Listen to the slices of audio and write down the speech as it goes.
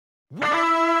Welcome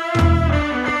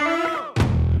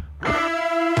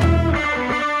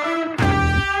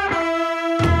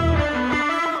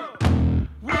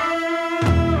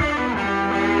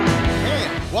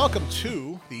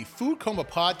to the Food Coma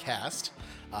Podcast.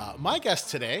 My guest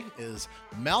today is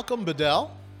Malcolm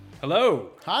Bedell. Hello.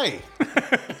 Hi.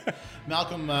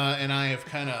 Malcolm and I have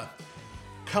kind of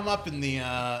come up in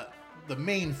the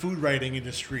main food writing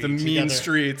industry. The mean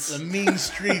streets. The mean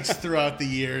streets throughout the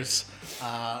years.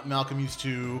 Malcolm used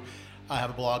to have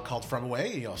a blog called From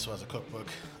Away. He also has a cookbook,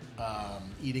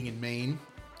 Eating in Maine,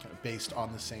 based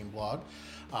on the same blog.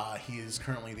 He is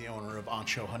currently the owner of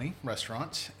Ancho Honey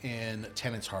restaurant in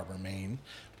Tennants Harbor, Maine,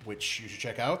 which you should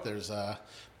check out. There's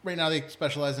right now they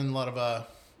specialize in a lot of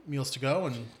meals to go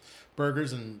and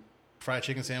burgers and fried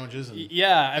chicken sandwiches. And,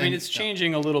 I mean it's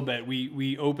changing a little bit.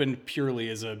 We opened purely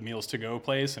as a meals to go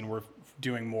place, and we're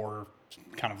doing more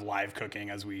kind of live cooking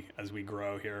as we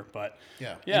grow here. But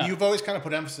yeah. And you've always kind of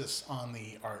put emphasis on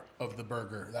the art of the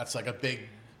burger. That's like a big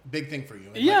thing for you.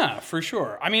 For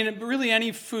sure. I mean, really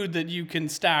any food that you can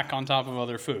stack on top of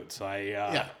other foods,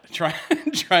 I try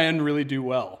and really do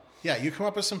well. Yeah, you come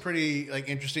up with some pretty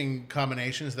interesting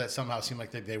combinations that somehow seem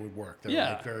like they would work.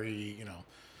 They're very,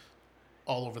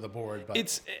 all over the board. But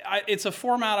it's a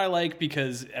format I like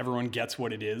because everyone gets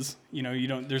what it is.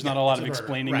 There's not a lot of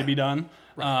explaining to be done.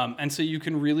 Right. And so you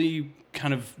can really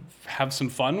kind of have some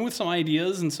fun with some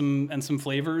ideas and some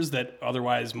flavors that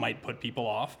otherwise might put people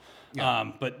off.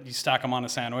 Yeah. But you stack them on a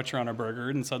sandwich or on a burger,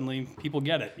 and suddenly people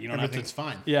get it. Everything's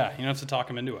fine. Yeah, you don't have to talk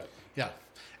them into it. Yeah,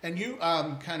 and you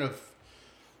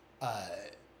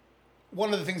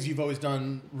one of the things you've always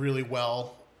done really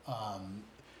well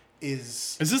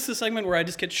is this the segment where I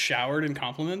just get showered in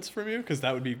compliments from you? Because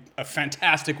that would be a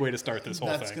fantastic way to start this whole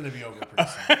thing. That's going to be over pretty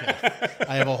soon. Yeah.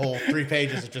 I have a whole 3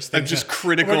 pages of just things. Just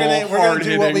critical, We're going to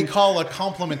do what we call a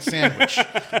compliment sandwich.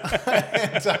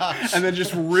 and then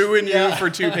just ruin you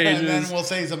for 2 pages. And then we'll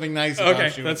say something nice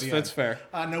about you. That's fair.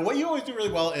 No, what you always do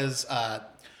really well is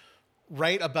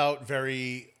write about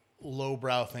very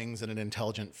lowbrow things in an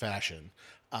intelligent fashion.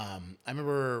 I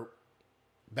remember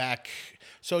back,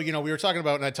 so we were talking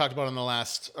about, and I talked about on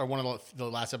one of the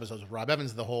last episodes with Rob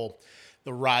Evans, the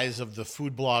rise of the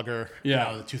food blogger.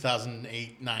 The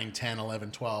 2008, 9, 10,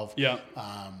 11, 12. Yeah.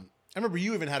 I remember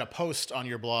you even had a post on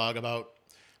your blog about,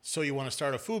 so you want to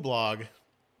start a food blog,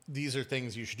 these are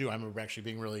things you should do. I remember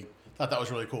actually thought that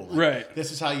was really cool. Right.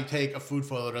 This is how you take a food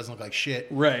photo that doesn't look like shit.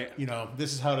 Right.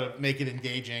 This is how to make it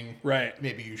engaging. Right.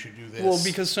 Maybe you should do this. Well,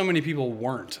 because so many people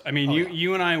weren't. I mean,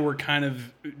 you and I were kind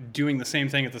of doing the same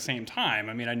thing at the same time.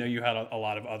 I mean, I know you had a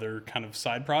lot of other kind of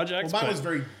side projects. Well, mine was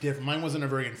very different. Mine wasn't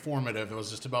very informative. It was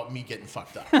just about me getting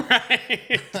fucked up.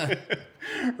 Right.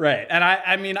 Right. And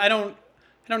I mean, I don't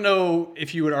know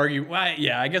if you would argue. Well,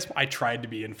 I guess I tried to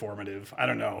be informative. I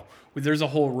don't know. There's a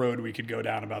whole road we could go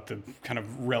down about the kind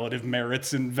of relative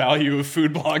merits and value of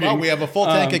food blogging. Well, we have a full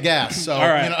tank of gas, so all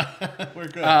right. We're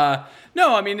good.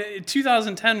 No, I mean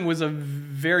 2010 was a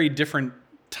very different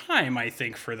time, I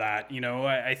think, for that.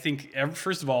 I think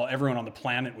first of all, everyone on the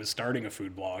planet was starting a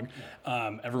food blog.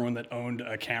 Everyone that owned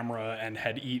a camera and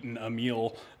had eaten a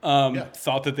meal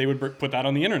thought that they would put that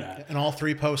on the internet. And all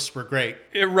 3 posts were great.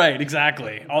 Right,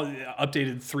 exactly. All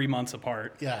updated 3 months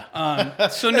apart. Yeah.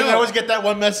 So and I always get that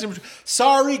one message.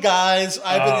 Sorry, guys.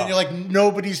 And you're like,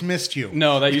 nobody's missed you.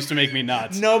 No, that used to make me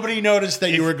nuts. Nobody noticed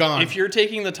that you were gone. If you're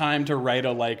taking the time to write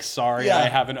I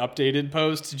haven't updated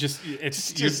post,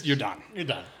 you're done. You're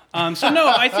done. So no,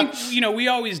 I think we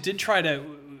always did try to.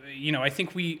 I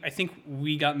think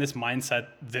we got in this mindset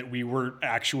that we were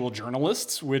actual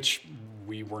journalists, which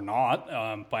we were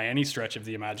not by any stretch of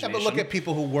the imagination. Yeah, but look at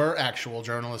people who were actual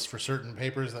journalists for certain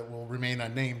papers that will remain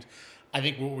unnamed. I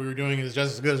think what we were doing is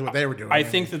just as good as what they were doing. I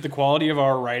think that the quality of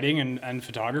our writing and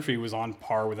photography was on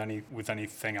par with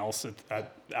anything else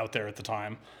out there at the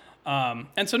time.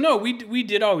 And so no, we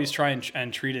did always try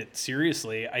and treat it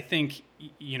seriously. I think,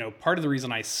 part of the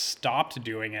reason I stopped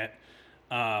doing it,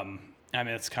 I mean,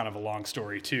 it's kind of a long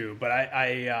story too, but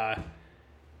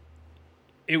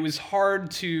it was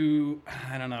hard to,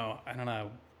 I don't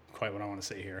know quite what I want to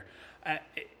say here.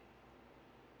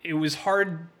 It was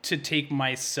hard to take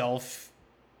myself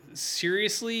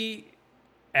seriously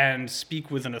and speak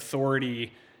with an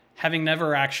authority, having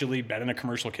never actually been in a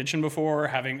commercial kitchen before,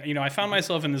 I found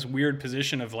myself in this weird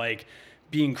position of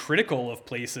being critical of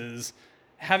places,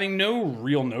 having no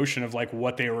real notion of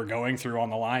what they were going through on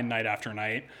the line night after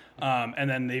night. And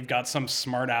then they've got some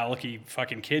smart alecky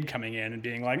fucking kid coming in and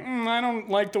being like, I don't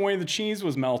like the way the cheese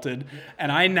was melted.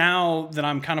 And I, now that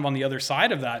I'm kind of on the other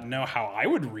side of that, know how I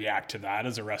would react to that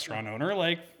as a restaurant owner.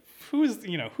 Who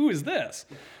is this?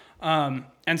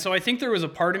 And so I think there was a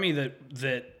part of me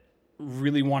that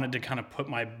really wanted to kind of put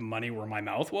my money where my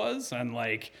mouth was. And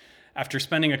like, after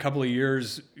spending a couple of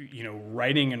years,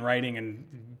 writing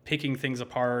and picking things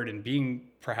apart and being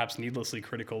perhaps needlessly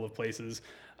critical of places,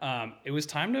 it was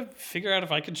time to figure out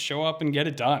if I could show up and get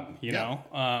it done, you know?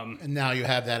 And now you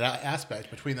have that aspect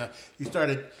between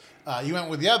you went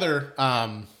with the other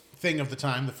thing of the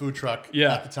time, the food truck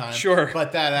at the time. Sure.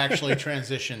 But that actually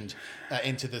transitioned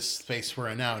into this space we're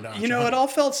in now. It all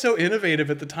felt so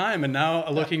innovative at the time, and now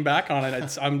looking back on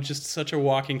it, I'm just such a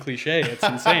walking cliche. It's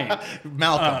insane.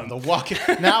 Malcolm, the walking.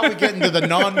 Now we get into the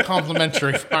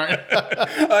non-complimentary part.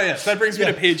 Oh yes, that brings me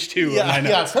to page 2 of my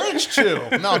notes. Page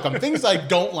 2, Malcolm. Things I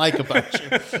don't like about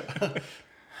you.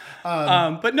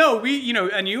 But no, we,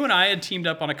 and you and I had teamed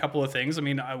up on a couple of things. I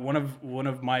mean, one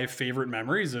of my favorite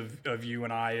memories of you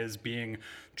and I is being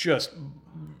just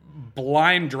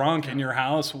blind drunk in your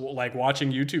house, like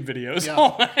watching YouTube videos.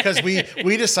 Because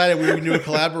we decided we were going to do a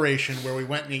collaboration where we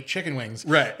went and ate chicken wings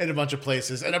in a bunch of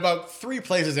places. And about 3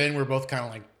 places in, we were both kind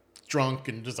of like drunk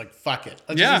and just like, fuck it.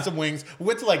 Let's just eat some wings. We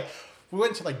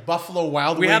went to Buffalo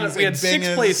Wild Wings. We had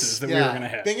 6 places that we were going to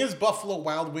hit. Binga's, Buffalo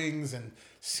Wild Wings, and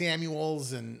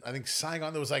Samuel's, and I think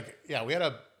Saigon. There was we had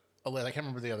a list. I can't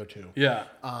remember the other 2. Yeah.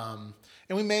 And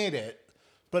we made it,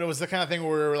 but it was the kind of thing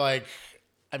where we were like,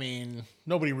 I mean,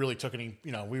 nobody really took any,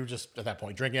 we were just at that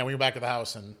point drinking. And we were back at the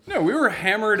house and... No, we were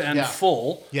hammered and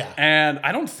full. Yeah. And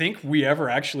I don't think we ever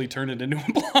actually turned it into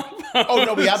a blog post. Oh,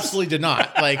 no, we absolutely did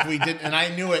not. We did. And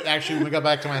I knew it actually when we got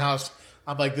back to my house.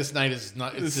 I'm like, this night is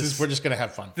not, we're just going to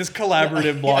have fun. This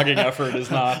collaborative blogging effort is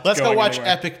not Let's go watch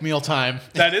anywhere. Epic Mealtime.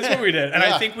 That is what we did. And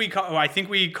I think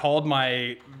we called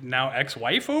my now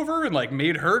ex-wife over and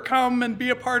made her come and be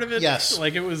a part of it. Yes.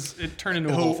 It turned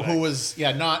into a whole thing. Who was,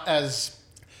 not as...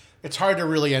 It's hard to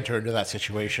really enter into that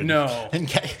situation. No.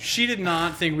 She did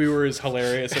not think we were as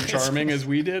hilarious and charming as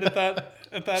we did at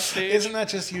that stage. Isn't that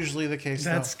just usually the case,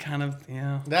 That's kind of,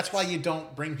 yeah. That's why you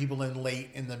don't bring people in late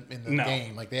in the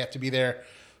game. They have to be there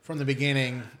from the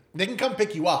beginning. They can come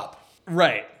pick you up.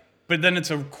 Right. But then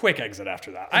it's a quick exit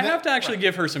after that. I have to actually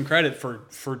give her some credit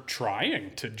for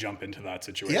trying to jump into that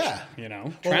situation.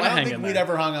 Yeah. Well, I don't think we'd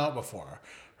ever hung out before.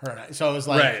 Her and I. So it was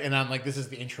and I'm like, this is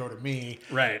the intro to me.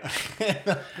 Right.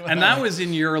 And that was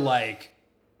in your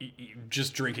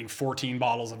just drinking 14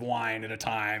 bottles of wine at a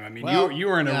time. I mean, you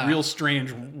were in a real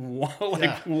strange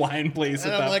wine place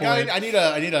and at I'm that point. I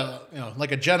need a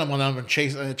like a gentleman. I'm a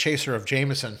chaser of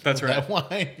Jameson. That's right. That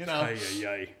wine,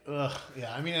 Ugh,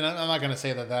 yeah. I mean, and I'm not going to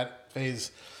say that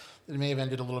phase. It may have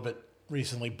ended a little bit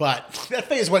recently, but that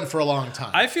phase went for a long time.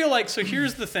 I feel so.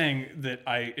 Here's the thing that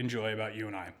I enjoy about you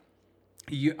and I.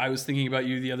 I was thinking about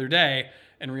you the other day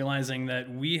and realizing that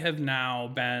we have now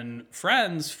been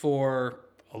friends for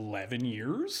 11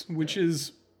 years, which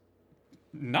is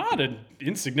not an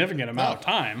insignificant amount of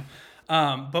time.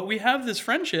 But we have this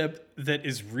friendship that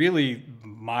is really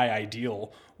my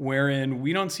ideal, wherein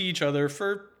we don't see each other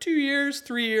for 2 years,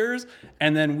 3 years,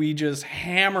 and then we just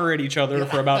hammer at each other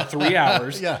for about 3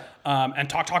 hours. And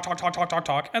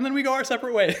talk, and then we go our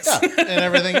separate ways. And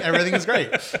everything is great.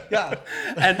 Yeah.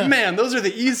 And man, those are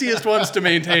the easiest ones to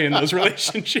maintain, those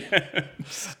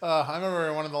relationships. I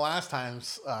remember one of the last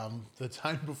times, the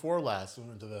time before last, we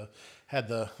went to had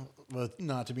the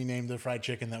not to be named the fried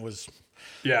chicken that was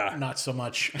not so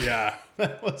much. Yeah.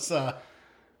 That was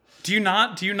Do you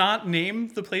not name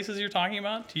the places you're talking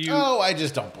about? Do you? Oh, I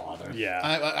just don't bother. Yeah.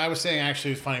 I was saying,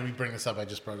 actually, it's funny we bring this up. I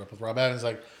just brought it up with Rob Evans.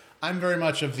 I'm very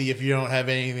much of the, if you don't have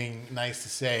anything nice to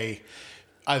say,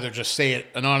 either just say it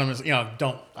anonymously. I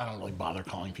don't really bother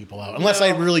calling people out unless I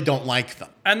really don't like them.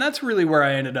 And that's really where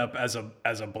I ended up as a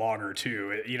blogger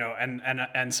too.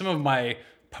 And some of my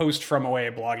post from away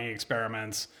blogging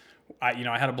experiments. I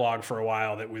had a blog for a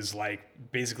while that was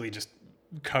basically just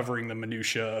covering the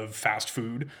minutia of fast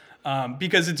food.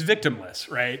 Because it's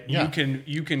victimless, right? Yeah.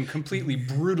 You can completely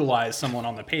brutalize someone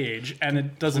on the page, and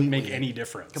it doesn't make any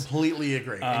difference. Completely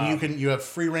agree. And you have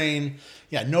free reign.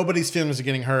 Yeah, nobody's feelings are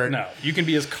getting hurt. No, you can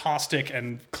be as caustic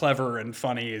and clever and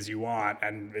funny as you want,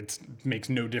 and it makes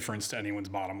no difference to anyone's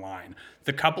bottom line.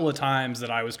 The couple of times that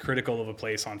I was critical of a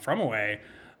place on From Away,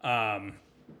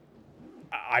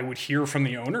 I would hear from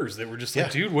the owners that were just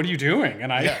dude, what are you doing?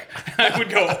 And I would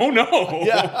go, oh no.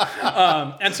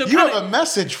 Yeah. And so you have a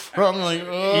message from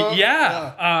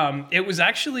it was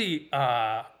actually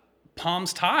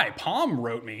Palm's Thai. Palm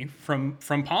wrote me from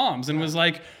Palm's and was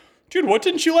like, dude, what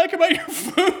didn't you like about your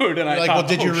food? And I thought, well,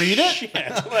 did you read it? Shit.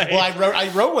 Well,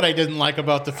 I wrote what I didn't like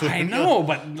about the food. I know,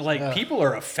 but people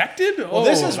are affected. Well,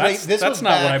 that's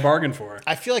not what I bargained for.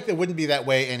 I feel like it wouldn't be that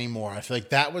way anymore. I feel like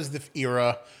that was the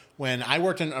era when I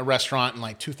worked in a restaurant in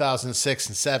like 2006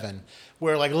 and 7,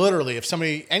 where like literally if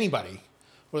anybody,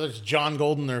 whether it's John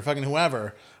Golden or fucking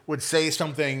whoever, would say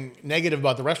something negative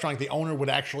about the restaurant, the owner would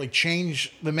actually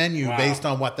change the menu based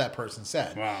on what that person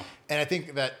said. Wow. And I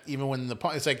think that even when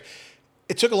it's like,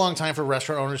 it took a long time for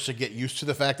restaurant owners to get used to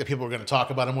the fact that people are going to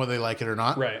talk about them whether they like it or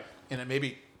not. Right. And it may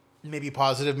be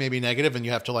positive, maybe negative, and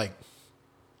you have to like,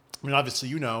 I mean, obviously,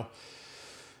 you don't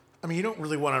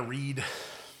really want to read,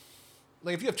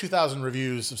 like if you have 2,000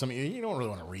 reviews of something, you don't really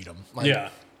want to read them. Like, yeah.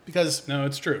 Because. No,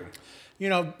 it's true.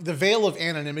 The veil of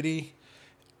anonymity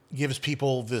gives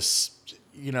people this,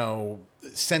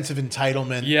 sense of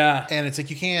entitlement. Yeah. And it's like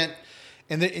you can't,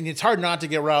 and it's hard not to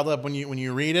get riled up when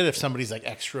you read it if somebody's like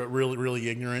extra, really, really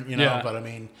ignorant, Yeah. But I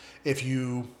mean, if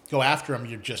you go after them,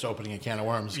 you're just opening a can of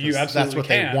worms. You absolutely That's what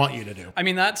can. they want you to do. I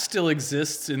mean, that still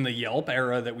exists in the Yelp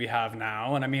era that we have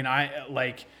now. And I mean,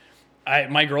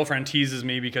 my girlfriend teases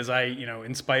me because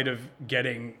in spite of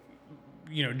getting,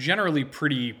 generally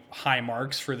pretty high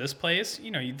marks for this place,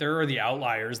 there are the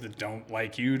outliers that don't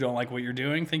like you, don't like what you're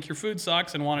doing, think your food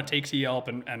sucks, and want to take to Yelp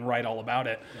and write all about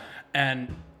it. Yeah.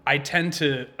 And I tend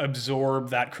to absorb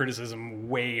that criticism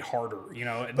way harder,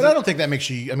 But I don't think that makes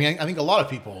you. I mean, I think a lot of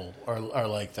people are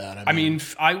like that. I mean,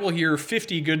 I will hear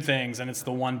 50 good things, and it's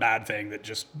the one bad thing that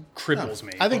just cripples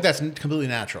me. I think that's completely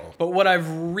natural. But what I've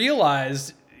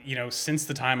realized, since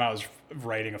the time I was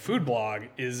writing a food blog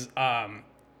is,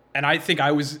 and I think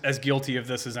I was as guilty of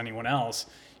this as anyone else,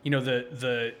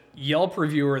 the Yelp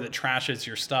reviewer that trashes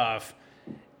your stuff,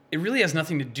 it really has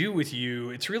nothing to do with you.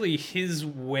 It's really his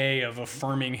way of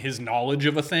affirming his knowledge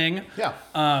of a thing. Yeah.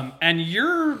 And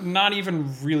you're not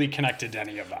even really connected to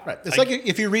any of that. Right. It's like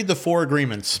if you read the 4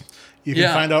 agreements, you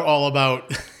can find out all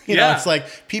about, it's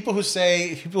like people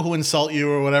who insult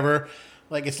you or whatever,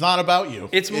 like it's not about you.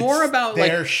 It's more about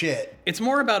their shit. It's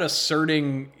more about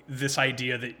asserting this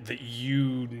idea that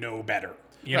you know better,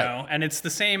 you know? And it's the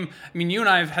same. I mean, you and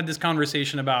I have had this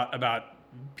conversation about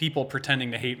people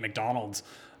pretending to hate McDonald's.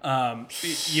 And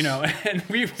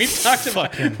we've talked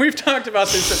about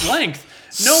this at length.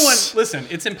 Listen,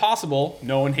 it's impossible.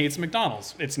 No one hates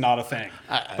McDonald's. It's not a thing.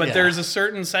 But there's a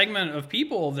certain segment of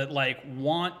people that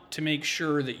want to make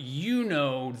sure that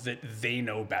that they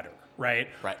know better, right?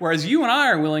 Whereas you and I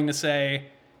are willing to say,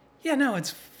 yeah, no,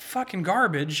 it's fucking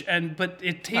garbage, but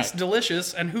it tastes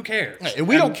delicious, and who cares? Right. And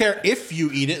we don't care if you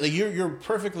eat it. Like you're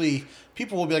perfectly.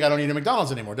 People will be like, I don't eat at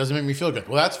McDonald's anymore. It doesn't make me feel good.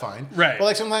 Well, that's fine. Right.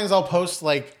 But sometimes I'll post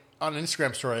on an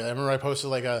Instagram story. I remember I posted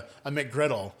a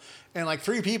McGriddle, and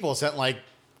 3 people sent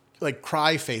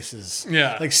cry faces.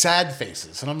 Yeah. Sad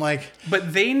faces, and I'm like.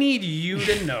 But they need you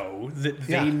to know that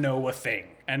they know a thing,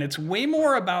 and it's way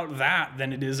more about that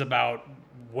than it is about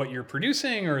what you're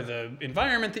producing or the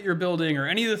environment that you're building or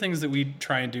any of the things that we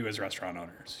try and do as restaurant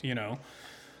owners.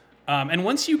 And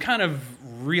once you kind of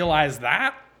realize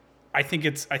that, I think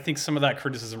some of that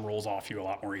criticism rolls off you a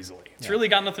lot more easily. It's really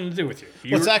got nothing to do with you.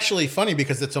 Well, it's actually funny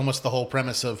because it's almost the whole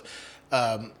premise of.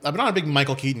 I've been on a big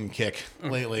Michael Keaton kick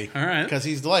lately. All right. Because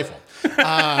he's delightful.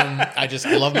 I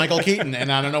love Michael Keaton, and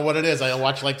I don't know what it is. I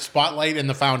watch Spotlight and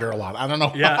The Founder a lot. I don't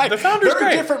know. Yeah, why. The Founder's Very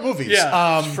great. different movies.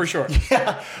 Yeah, for sure.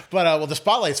 Yeah, but the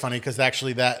Spotlight's funny because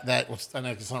actually that was, I know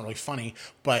it's not really funny,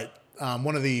 but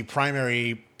one of the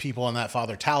primary people in that,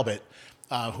 Father Talbot,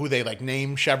 who they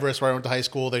name Chevrolet, where I went to high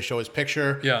school. They show his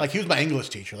picture. Yeah. He was my English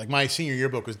teacher. My senior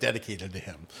yearbook was dedicated to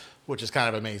him, which is kind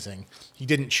of amazing. He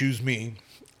didn't choose me.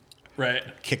 Right.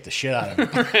 Kicked the shit out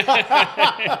of him.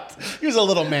 He was a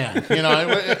little man,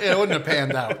 it wouldn't have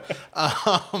panned out.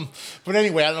 But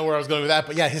anyway, I don't know where I was going with that.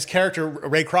 But yeah, his character,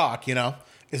 Ray Kroc,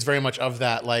 is very much of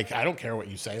that. I don't care what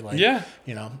you say.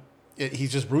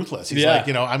 He's just ruthless. He's I'm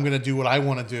going to do what I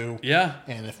want to do. Yeah.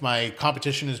 And if my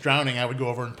competition is drowning, I would go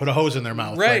over and put a hose in their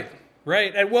mouth. Right.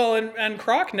 Right. And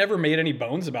Kroc never made any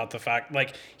bones about the fact,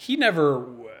 he never,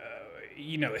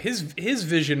 his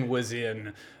vision was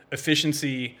in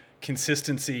efficiency,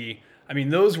 consistency. I mean,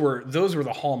 those were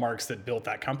the hallmarks that built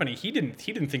that company. He didn't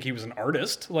think he was an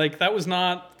artist. That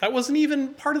wasn't even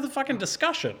part of the fucking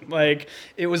discussion.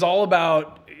 It was all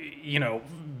about,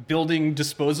 building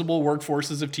disposable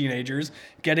workforces of teenagers,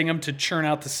 getting them to churn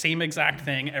out the same exact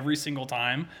thing every single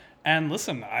time. And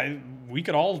listen, we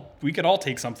could all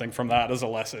take something from that as a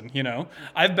lesson,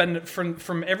 I've been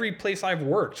from every place I've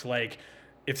worked,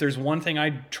 if there's one thing I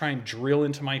try and drill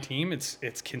into my team, it's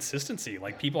consistency.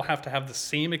 People have to have the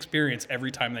same experience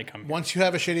every time they come here. Once you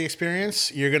have a shitty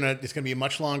experience, it's gonna be a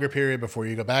much longer period before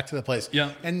you go back to the place.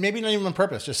 Yeah. And maybe not even on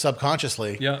purpose, just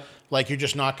subconsciously. Yeah. You're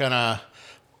just not gonna.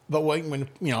 But when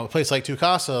a place like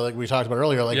Tucasa, like we talked about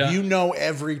earlier,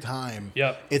 every time,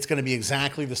 Yeah. it's gonna be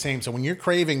exactly the same. So when you're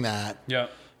craving that, Yeah.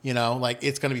 You know, like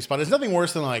it's going to be spot. There's nothing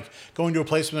worse than like going to a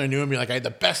place when they're new and be like, I had the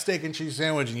best steak and cheese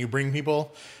sandwich, and you bring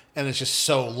people, and it's just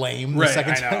so lame the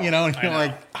second time, you know, and you're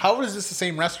like, how is this the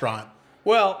same restaurant?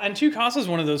 Well, and Two Casa is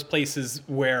one of those places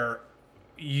where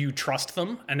you trust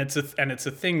them, and it's a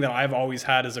thing that I've always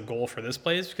had as a goal for this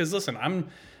place. Because listen,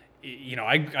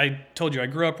 I told you I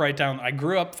grew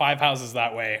up 5 houses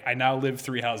that way. I now live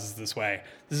 3 houses this way.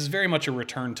 This is very much a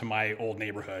return to my old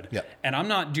neighborhood. Yep. And I'm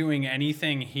not doing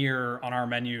anything here on our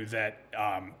menu that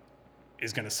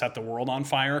is going to set the world on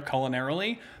fire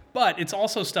culinarily, but it's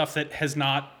also stuff that has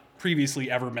not previously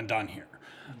ever been done here.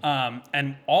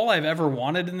 And all I've ever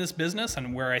wanted in this business,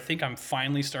 and where I think I'm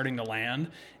finally starting to land,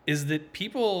 is that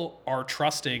people are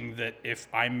trusting that if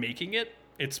I'm making it,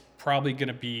 it's probably going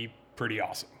to be pretty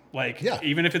awesome. Like,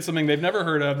 even if it's something they've never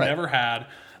heard of, never had.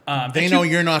 They know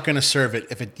you're not going to serve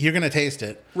it. You're going to taste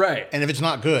it. Right. And if it's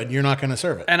not good, you're not going to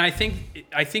serve it. And I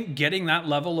think getting that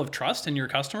level of trust in your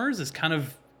customers is kind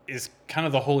of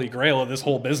the holy grail of this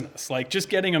whole business. Like, just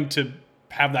getting them to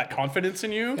have that confidence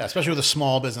in you. Yeah, especially with a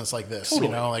small business like this, Totally.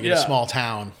 you know, like in a small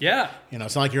town. Yeah. You know,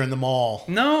 it's not like you're in the mall.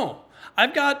 No.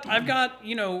 I've got,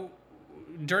 you know,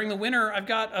 during the winter, I've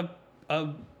got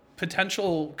a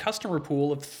potential customer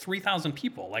pool of 3,000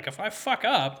 people. Like, if I fuck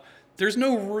up, there's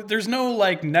no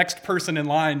like next person in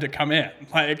line to come in.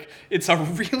 Like, it's a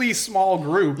really small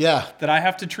group that I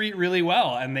have to treat really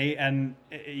well. And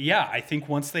I think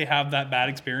once they have that bad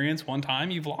experience one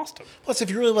time, you've lost them. Plus, if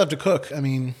you really love to cook, I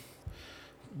mean,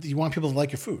 you want people to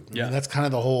like your food. I mean, that's kind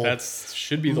of the whole. That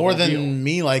should be the more whole than deal.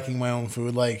 Me liking my own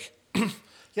food. Like,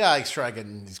 I try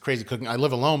getting these crazy cooking. I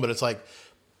live alone, but it's like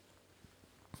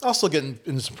I'll still get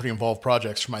into some pretty involved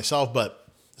projects for myself, but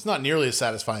it's not nearly as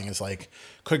satisfying as like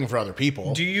cooking for other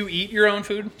people. Do you eat your own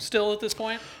food still at this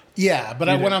point? Yeah, but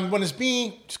when it's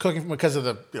me just cooking because of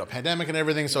the pandemic and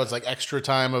everything, so it's like extra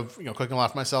time of cooking a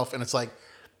lot for myself, and it's like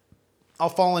I'll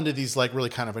fall into these like really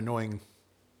kind of annoying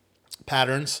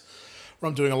patterns where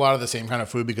I'm doing a lot of the same kind of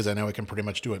food because I know I can pretty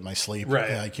much do it in my sleep.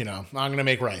 Right. Like, I'm going to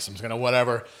make rice. I'm just going to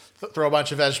whatever, throw a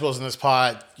bunch of vegetables in this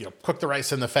pot, cook the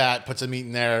rice in the fat, put some meat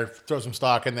in there, throw some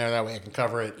stock in there. That way I can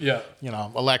cover it. Yeah.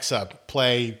 Alexa,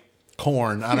 play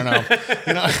corn. I don't know.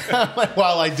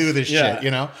 While I do this shit,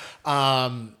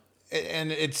 and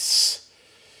it's,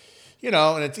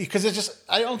 and it's because it's just,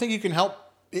 I don't think you can help.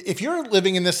 If you're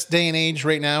living in this day and age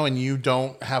right now and you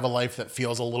don't have a life that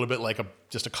feels a little bit like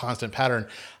just a constant pattern,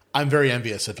 I'm very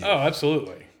envious of you. Oh,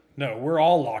 absolutely. No, we're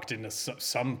all locked into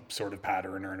some sort of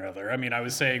pattern or another. I mean, I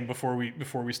was saying before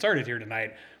we started here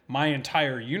tonight, my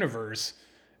entire universe,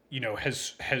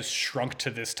 has shrunk to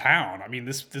this town. I mean,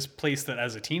 this place that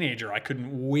as a teenager I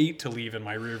couldn't wait to leave in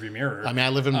my rearview mirror. I mean, I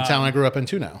live in the town I grew up in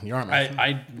too now. You are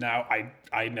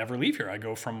I never leave here. I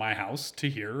go from my house to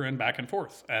here and back and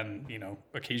forth, and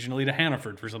occasionally to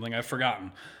Hannaford for something I've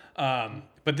forgotten.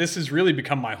 But this has really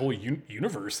become my whole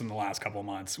universe in the last couple of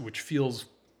months, which feels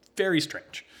very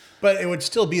strange. But it would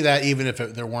still be that even if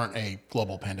there weren't a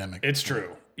global pandemic. It's true.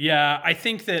 Yeah, I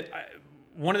think that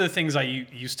one of the things I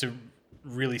used to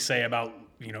really say about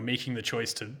making the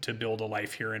choice to build a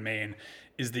life here in Maine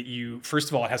is that first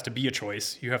of all, it has to be a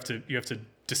choice. You have to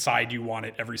decide you want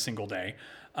it every single day.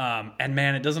 And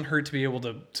man, it doesn't hurt to be able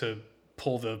to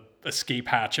pull the escape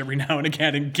hatch every now and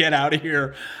again and get out of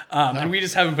here. And we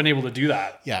just haven't been able to do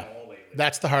that. Yeah.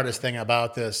 That's the hardest thing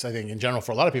about this, I think, in general,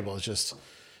 for a lot of people, is just,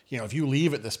 if you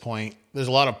leave at this point, there's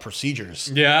a lot of procedures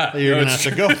that you're going to have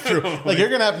to go through. Like, you're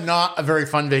going to have not a very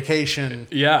fun vacation.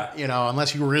 Yeah.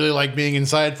 Unless you really like being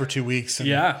inside for 2 weeks. And,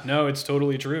 it's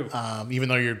totally true. Even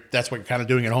though that's what you're kind of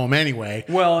doing at home anyway.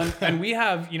 Well, and we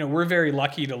have, we're very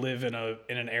lucky to live in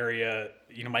an area.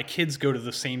 My kids go to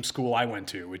the same school I went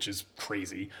to, which is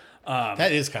crazy.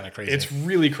 That is kind of crazy. It's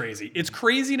really crazy. It's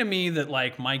crazy to me that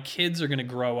like my kids are going to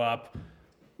grow up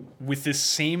with this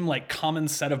same like common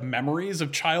set of memories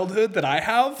of childhood that I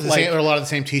have. Are a lot of the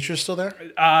same teachers still there?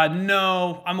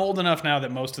 No, I'm old enough now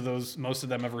that most of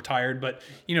them have retired. But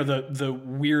the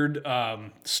weird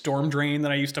storm drain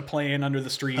that I used to play in under the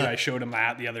street, I showed them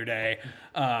that the other day.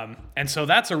 And so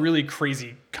that's a really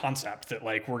crazy concept that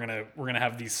like we're gonna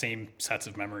have these same sets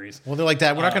of memories. Well, they're like,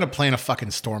 Dad, we're not gonna play in a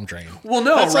fucking storm drain. Well,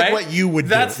 no, that's right? like what you would do.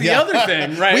 That's the other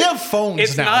thing, right? We have phones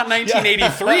it's now. It's not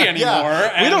 1983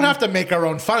 anymore. We don't have to make our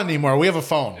own fun anymore. We have a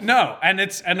phone. No, and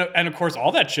of course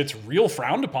all that shit's real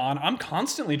frowned upon. I'm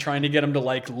constantly trying to get them to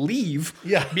like leave.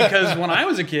 Yeah. Because when I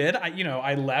was a kid,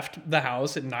 I left the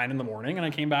house at 9 a.m. and I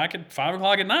came back at 5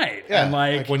 o'clock at night. Yeah. And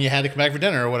like when you had to come back for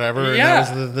dinner or whatever. Yeah.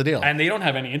 And that was the deal. And they don't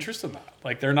have any interest in that.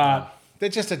 Like they're not.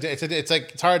 It's just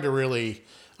it's hard to really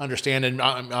understand, and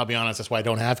I'll be honest, that's why I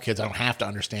don't have kids. I don't have to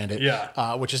understand it.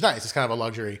 Yeah. Which is nice. It's kind of a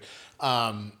luxury.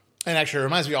 And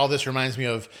actually, all this reminds me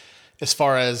of, as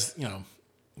far as,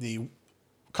 the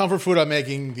comfort food I'm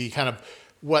making, the kind of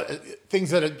things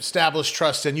that establish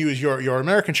trust in you is your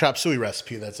American chop suey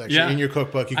recipe that's actually in your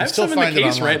cookbook. You can still find it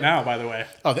online right now, by the way.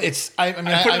 Oh, it's I put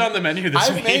it on the menu this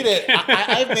week. I've made it.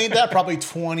 I've made that probably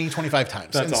 20, 25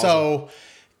 times. That's awesome. So,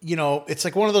 it's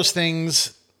like one of those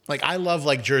things. Like, I love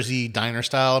like Jersey diner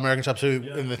style American chop suey,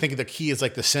 and I think the key is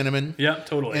like the cinnamon. Yeah,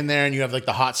 totally. In there, and you have like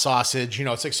the hot sausage.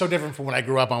 It's like so different from what I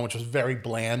grew up on, which was very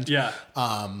bland. Yeah.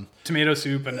 Tomato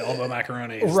soup and elbow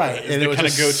macaroni. Right, and it was kind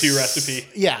of go-to recipe.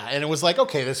 Yeah, and it was like,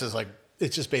 okay, this is like,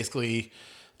 it's just basically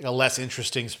a less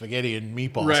interesting spaghetti and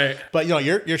meatballs. Right. But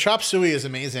your chop suey is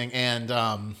amazing,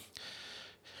 and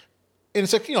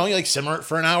it's like, you like simmer it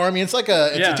for an hour. I mean, it's like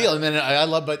a deal. And then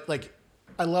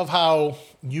I love how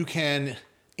you can,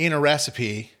 in a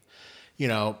recipe,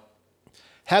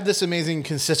 have this amazing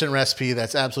consistent recipe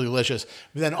that's absolutely delicious,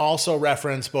 but then also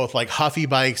reference both like Huffy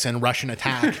bikes and Russian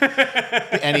Attack,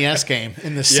 the NES game,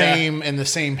 in the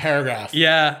same paragraph.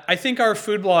 Yeah, I think our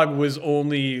food blog was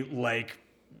only like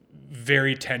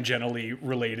very tangentially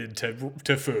related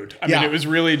to food. I mean, it was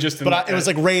really just... it was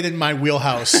like right in my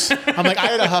wheelhouse. I'm like, I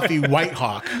had a Huffy White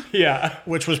Hawk. Yeah.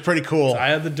 Which was pretty cool. So I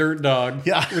had the Dirt Dog.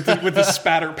 Yeah. With the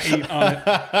spatter paint on it.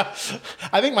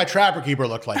 I think my Trapper Keeper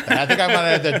looked like that. I think I might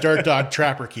have had the Dirt Dog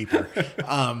Trapper Keeper.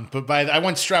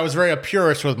 I was very a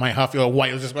purist with my Huffy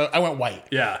white. I went white.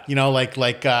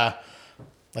 Yeah.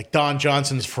 Like Don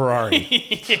Johnson's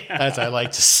Ferrari, as I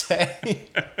like to say.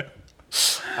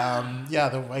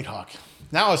 The White Hawk.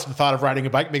 Now, the thought of riding a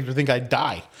bike makes me think I'd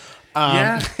die.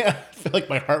 I feel like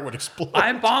my heart would explode.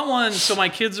 I bought one. So my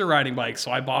kids are riding bikes.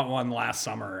 So I bought one last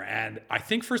summer, and I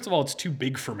think first of all it's too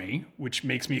big for me, which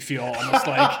makes me feel almost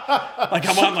like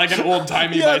I'm on like an old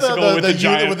timey bicycle with a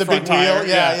giant with the front big tire. wheel.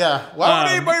 Yeah. Why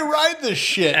would anybody ride this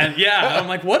shit? And I'm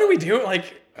like, what do we do?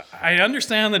 Like, I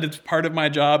understand that it's part of my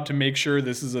job to make sure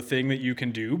this is a thing that you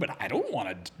can do, but I don't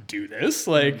want to do this.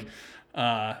 Like,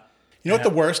 you know what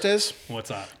the worst is? What's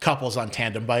that? Couples on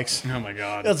tandem bikes. Oh my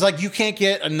God. It's like you can't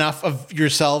get enough of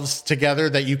yourselves together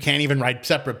that you can't even ride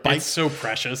separate bikes. It's so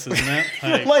precious, isn't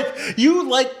it? You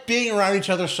like being around each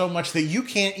other so much that you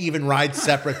can't even ride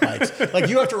separate bikes. Like,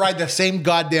 you have to ride the same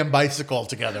goddamn bicycle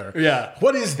together. Yeah.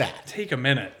 What is that? Take a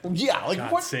minute. Yeah. Like,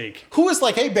 God's sake. Who is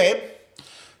like, hey, babe,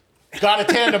 got a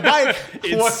tandem bike.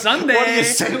 It's Sunday. What do you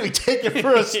say we take it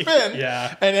for a spin?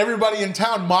 Yeah. And everybody in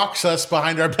town mocks us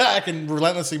behind our back and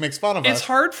relentlessly makes fun of us. It's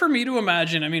hard for me to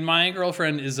imagine. I mean, my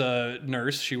girlfriend is a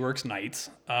nurse. She works nights.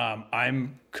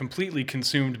 I'm completely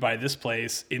consumed by this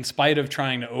place in spite of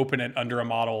trying to open it under a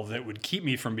model that would keep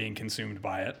me from being consumed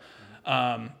by it.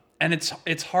 And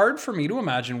it's hard for me to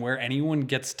imagine where anyone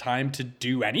gets time to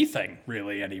do anything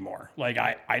really anymore. Like,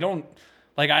 I don't...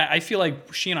 Like, I feel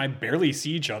like she and I barely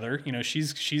see each other.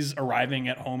 She's arriving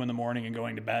at home in the morning and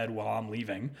going to bed while I'm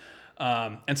leaving.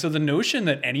 And so the notion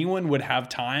that anyone would have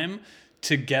time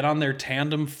to get on their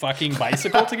tandem fucking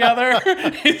bicycle together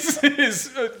is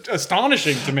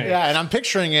astonishing to me. Yeah, and I'm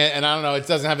picturing it, and I don't know, it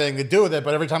doesn't have anything to do with it,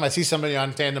 but every time I see somebody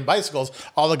on tandem bicycles,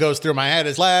 all that goes through my head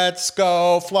is, let's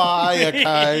go fly a kite.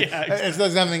 Yeah, exactly. It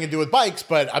doesn't have anything to do with bikes,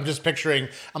 but I'm just picturing,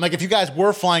 I'm like, if you guys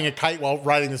were flying a kite while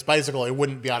riding this bicycle, it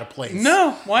wouldn't be out of place.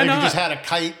 No, why not? If you just had a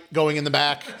kite going in the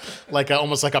back,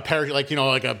 almost like a parachute,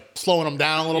 like a slowing them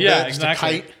down a little bit,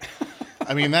 exactly. just a kite.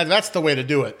 I mean, that's the way to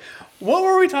do it. What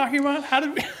were we talking about? How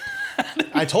did we...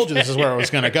 I told you this is where I was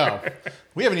going to go.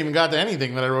 We haven't even got to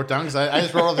anything that I wrote down because I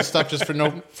just wrote all this stuff just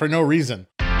for no reason.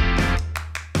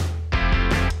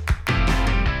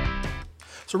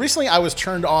 So recently I was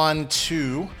turned on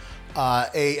to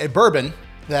a bourbon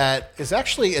that is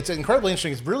actually, it's incredibly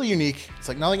interesting. It's really unique. It's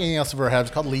like nothing anything else I've ever had.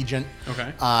 It's called Legion.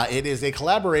 Okay. It is a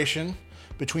collaboration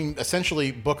between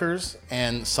essentially Booker's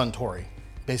and Suntory.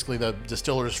 Basically the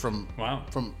distillers from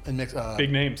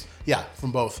big names. Yeah,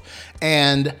 from both.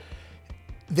 And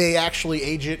they actually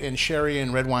age it in sherry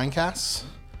and red wine casks.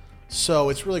 So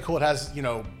it's really cool. It has,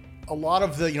 a lot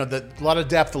of a lot of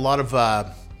depth, a lot of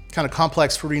kind of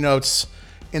complex fruity notes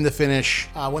in the finish.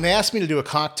 When they asked me to do a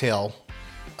cocktail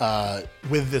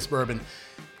with this bourbon,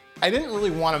 I didn't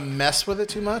really want to mess with it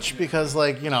too much because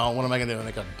what am I going to do?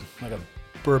 Like a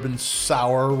bourbon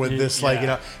sour with this,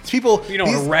 it's people. You don't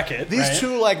want to wreck it. These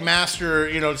two master,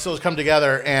 distillers come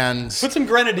together and put some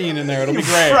grenadine in there. It'll be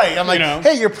great. Right. I'm like,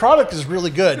 hey, your product is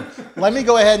really good. Let me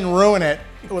go ahead and ruin it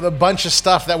with a bunch of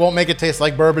stuff that won't make it taste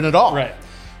like bourbon at all. Right.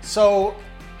 So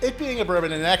it being a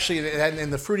bourbon, and actually,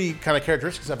 and the fruity kind of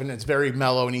characteristics of it, it's very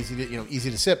mellow and easy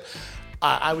to sip.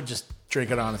 I would just drink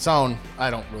it on its own.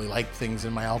 I don't really like things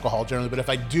in my alcohol generally, but if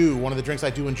I do, one of the drinks I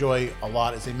do enjoy a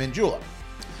lot is a mint julep.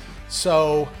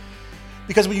 So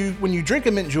because when you drink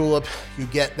a mint julep, you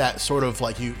get that sort of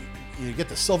like you get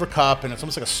the silver cup, and it's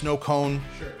almost like a snow cone.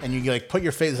 Sure. And you like put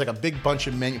your face, it's like a big bunch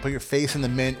of mint. You put your face in the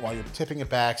mint while you're tipping it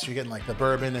back, so you're getting like the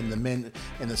bourbon and the mint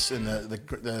and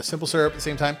the simple syrup at the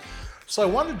same time. So I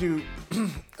wanted to do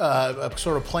a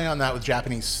sort of play on that with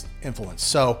Japanese influence.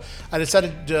 So I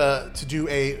decided to do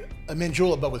a mint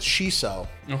julep, but with shiso.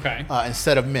 Okay.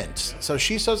 Instead of mint. So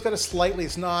shiso's got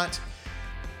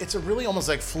it's a really almost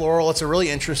like floral. It's a really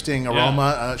interesting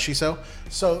aroma, shiso.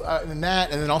 So and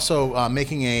then also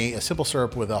making a simple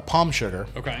syrup with palm sugar.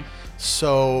 Okay.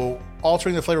 So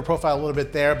altering the flavor profile a little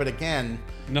bit there, but again,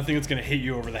 nothing that's going to hit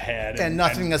you over the head and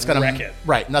nothing that's going wreck to it.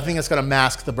 Right, nothing that's going to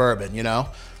mask the bourbon, you know.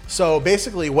 So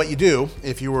basically, what you do,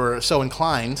 if you were so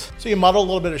inclined, so you muddle a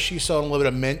little bit of shiso and a little bit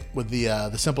of mint with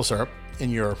the simple syrup in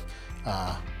your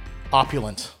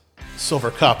opulent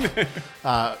silver cup,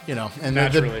 you know. And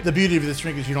the beauty of this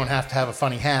drink is you don't have to have a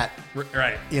funny hat,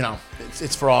 right? You know,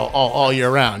 it's for all year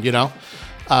round, you know.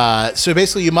 So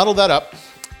basically, you muddle that up,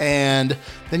 and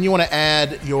then you want to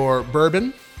add your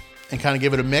bourbon and kind of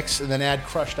give it a mix, and then add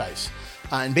crushed ice.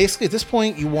 And basically, at this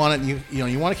point, you want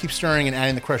to keep stirring and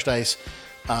adding the crushed ice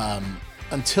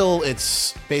until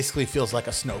it's basically feels like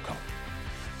a snow cone.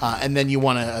 And then you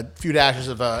want a few dashes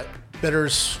of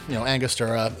bitters. You know,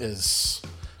 Angostura is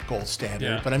gold standard.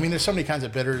 Yeah. But I mean, there's so many kinds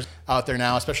of bitters out there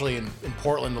now, especially in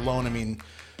Portland alone. I mean,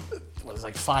 there's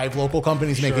like 5 local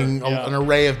companies making an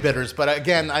array of bitters. But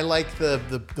again, I like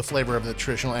the flavor of the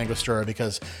traditional Angostura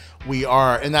because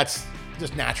and that's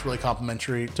just naturally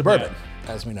complementary to bourbon,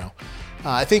 as we know.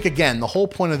 I think, again, the whole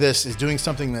point of this is doing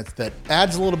something that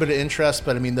adds a little bit of interest.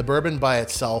 But I mean, the bourbon by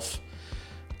itself,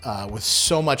 with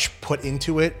so much put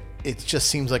into it, it just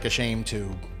seems like a shame to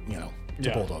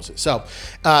bulldoze it. So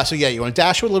you want to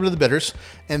dash with a little bit of the bitters,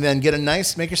 and then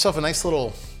make yourself a nice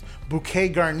little bouquet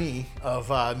garni of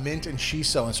mint and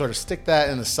shiso, and sort of stick that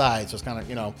in the side, so it's kind of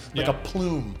like a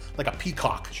plume, like a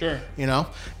peacock. Sure.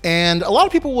 And a lot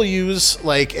of people will use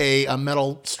like a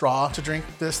metal straw to drink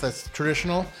this. That's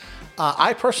traditional.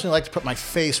 I personally like to put my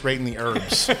face right in the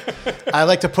herbs. I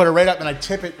like to put it right up, and I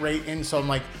tip it right in, so I'm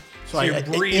like. So I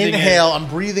inhale, I'm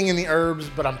breathing in the herbs,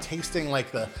 but I'm tasting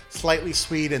like the slightly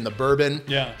sweet and the bourbon.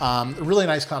 Yeah. Really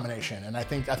nice combination. And I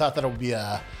thought that would be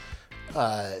a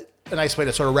nice way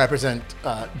to sort of represent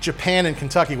Japan and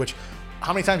Kentucky, which,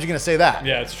 how many times are you going to say that?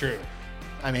 Yeah, it's true.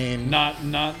 I mean.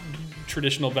 Not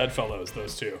traditional bedfellows,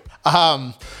 those two.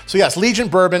 So yes, Legion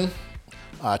Bourbon.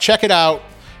 Check it out.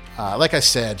 Like I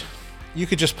said, you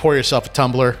could just pour yourself a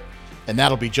tumbler, and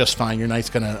that'll be just fine. Your night's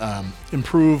going to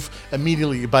improve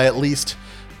immediately by at least,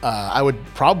 I would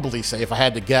probably say, if I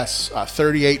had to guess,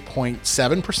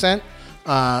 38.7%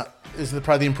 is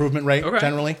probably the improvement rate,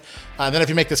 generally. Then if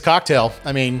you make this cocktail,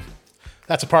 I mean,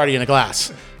 that's a party in a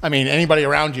glass. I mean, anybody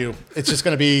around you, it's just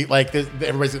going to be like,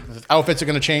 everybody's outfits are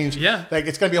going to change. Yeah. Like,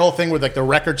 it's going to be a whole thing where like the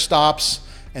record stops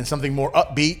and something more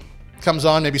upbeat comes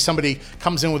on. Maybe somebody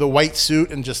comes in with a white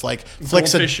suit and just like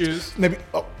flicks goldfish shoes. Maybe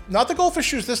not the goldfish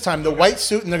shoes this time. The white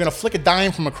suit, and they're gonna flick a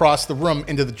dime from across the room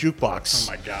into the jukebox.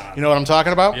 Oh my god! You know what I'm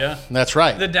talking about? Yeah, that's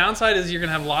right. The downside is you're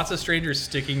gonna have lots of strangers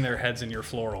sticking their heads in your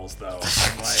florals, though.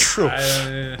 It's true.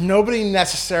 Nobody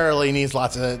necessarily needs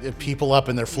lots of people up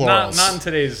in their florals. Not in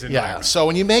today's environment. Yeah. So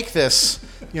when you make this,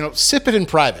 sip it in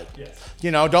private. Yes.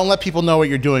 Don't let people know what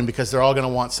you're doing, because they're all gonna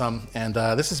want some. And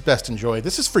this is best enjoyed.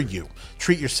 This is for you.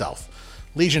 Treat yourself.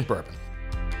 Legion Bourbon.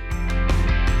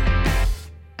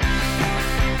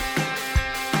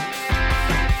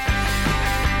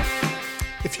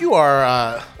 If you are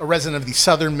a resident of the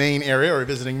southern Maine area or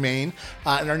visiting Maine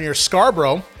and are near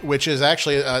Scarborough, which is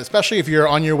actually, especially if you're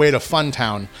on your way to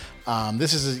Funtown,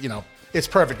 this is, it's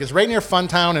perfect. It's right near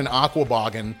Funtown and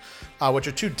Aquaboggin, which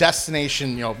are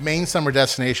 2 Maine summer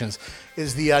destinations,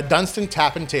 is the Dunstan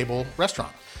Tap and Table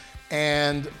restaurant.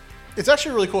 And it's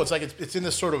actually really cool. It's like it's in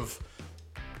this sort of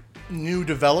new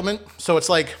development. So it's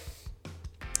like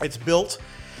it's built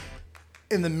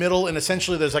in the middle, and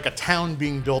essentially there's like a town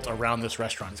being built around this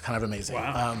restaurant. It's kind of amazing.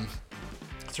 Wow.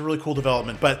 It's a really cool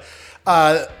development. But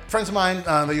friends of mine,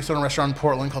 they used to own a restaurant in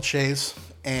Portland called Shays,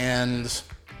 and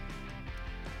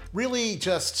really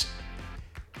just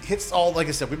hits all, like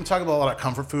I said, we've been talking about a lot of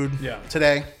comfort food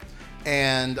today.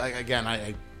 And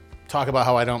I talk about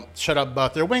how I don't shut up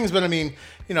about their wings, but I mean,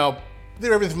 they're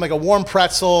everything from like a warm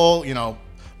pretzel,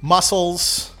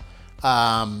 mussels.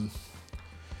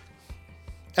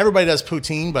 Everybody does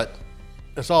poutine, but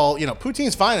it's all,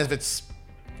 poutine's fine if it's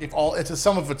a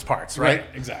sum of its parts, right?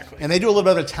 Exactly. And they do a little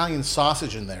bit of Italian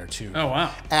sausage in there too. Oh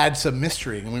wow! Add some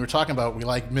mystery, and we were talking about we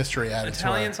like mystery added.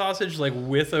 Italian sausage, like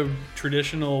with a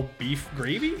traditional beef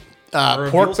gravy. Or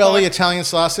a pork veal belly stock? Italian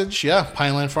sausage. Yeah,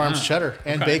 Pineland Farms cheddar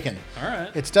and okay. bacon. All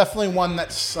right. It's definitely one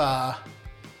that's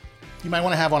you might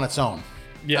want to have on its own.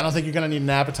 Yeah. I don't think you're going to need an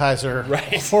appetizer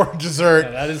Right. or dessert.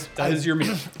 Yeah, that is your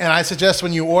meal. And I suggest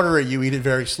when you order it, you eat it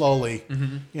very slowly,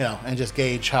 Mm-hmm. and just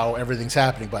gauge how everything's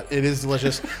happening. But it is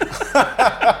delicious.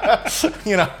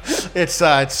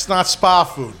 It's not spa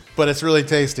food, but it's really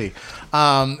tasty.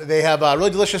 They have really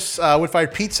delicious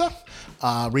wood-fired pizza.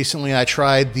 Recently, I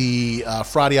tried the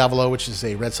Fra Diavolo, which is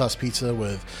a red sauce pizza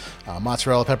with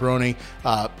mozzarella, pepperoni,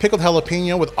 pickled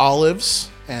jalapeno with olives,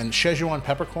 and Szechuan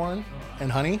peppercorn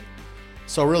and honey.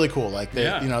 So really cool. Like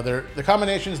the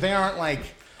combinations, they aren't like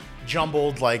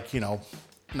jumbled like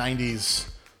 90s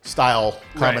style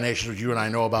combinations which you and I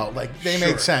know about. Like they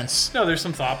make sense. No, there's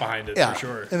some thought behind it for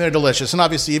sure. And they're delicious. And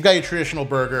obviously you've got your traditional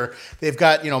burger. They've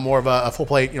got more of a full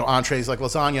plate entrees like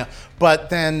lasagna. But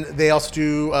then they also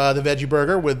do the veggie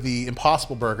burger with the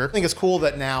Impossible Burger. I think it's cool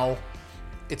that now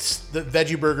it's the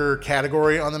veggie burger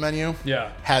category on the menu.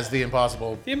 Yeah. Has the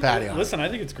Impossible patty on it. Listen, I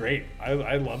think it's great.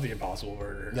 I love the Impossible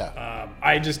Burger. Yeah.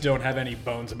 I just don't have any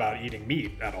bones about eating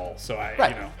meat at all. So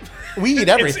we eat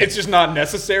everything. It's just not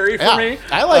necessary for me.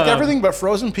 I like everything but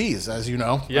frozen peas, as you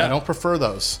know. Yeah. I don't prefer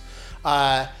those.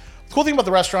 Cool thing about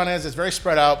the restaurant is it's very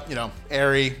spread out,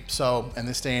 airy. So in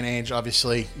this day and age,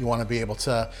 obviously, you want to be able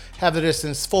to have the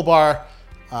distance. Full bar.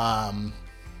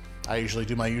 I usually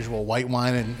do my usual white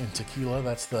wine and tequila.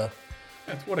 That's what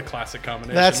a classic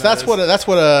combination. That's what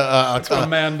a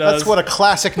man does. That's what a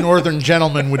classic northern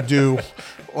gentleman would do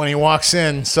when he walks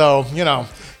in. So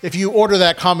if you order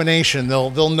that combination,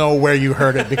 they'll know where you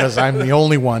heard it because I'm the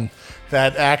only one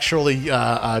that actually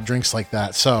drinks like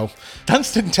that. So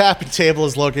Dunstan Tap and Table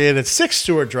is located at 6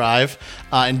 Stewart Drive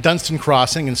in Dunstan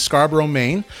Crossing in Scarborough,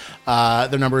 Maine.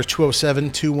 Their number is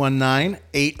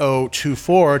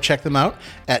 207-219-8024. Check them out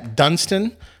at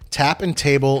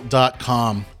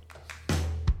dunstantapandtable.com.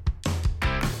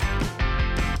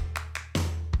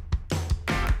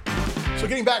 So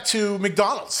getting back to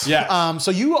McDonald's. Yeah.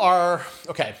 So you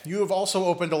have also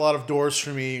opened a lot of doors for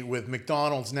me with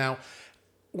McDonald's. Now,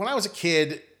 when I was a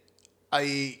kid,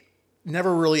 I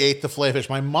never really ate the filet fish.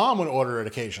 My mom would order it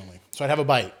occasionally, so I'd have a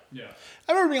bite. Yeah.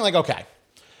 I remember being like, okay.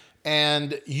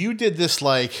 And you did this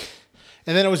and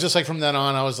then it was just like from then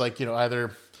on, I was like,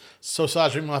 either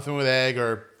sausage McMuffin with egg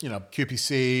or,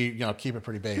 QPC, keep it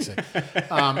pretty basic.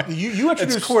 You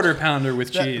introduced It's quarter pounder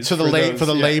with cheese. For the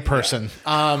lay person.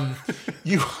 I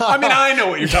know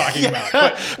what you're talking about,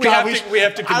 but we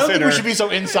have to consider. I don't think we should be so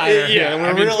insider here.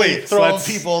 We're really throwing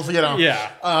people,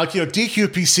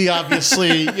 DQPC,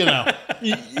 obviously,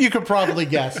 you could probably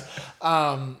guess.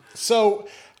 So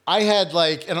I had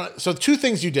so two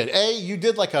things you did. You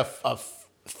did like a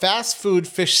fast food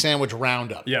fish sandwich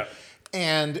roundup. Yeah.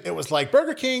 And it was like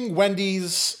Burger King,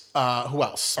 Wendy's, who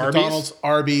else? Arby's? McDonald's,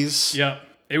 Arby's. Yeah.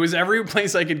 It was every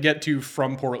place I could get to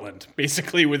from Portland,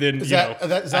 basically within, Is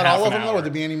that all of them, though? Would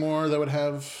there be? be any more that would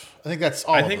have... I think that's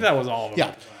all of them. I think that was all of them.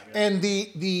 Yeah. And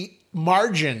the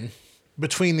margin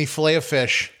between the filet of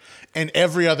fish and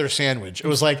every other sandwich, it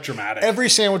was like... dramatic. Every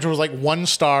sandwich was like 1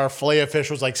 star. Filet of fish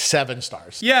was like 7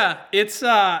 stars. Yeah. It's...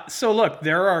 So look,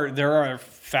 there are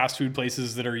fast food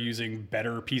places that are using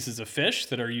better pieces of fish,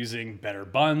 that are using better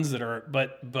buns,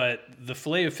 but the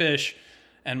filet of fish,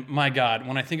 and my God,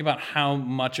 when I think about how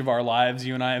much of our lives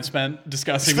you and I have spent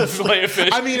discussing the filet of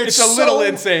fish, it's a little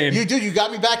insane. You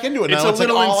got me back into it. It's now. a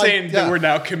little insane that we're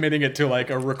now committing it to like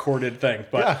a recorded thing,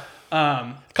 but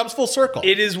comes full circle.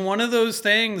 It is one of those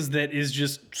things that is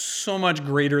just so much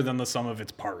greater than the sum of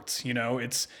its parts.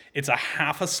 It's a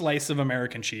half a slice of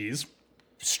American cheese.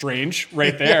 Strange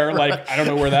right there. Yeah, right. Like, I don't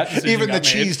know where that decision even the got made.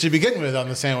 cheese to begin with on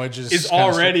the sandwich is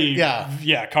already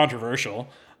controversial.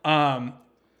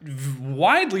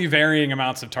 Widely varying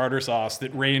amounts of tartar sauce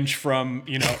that range from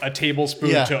a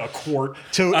tablespoon to a quart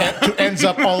to ends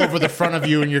up all over the front of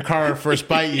you in your car first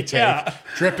bite you take,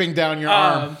 dripping down your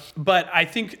arm. But I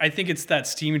think it's that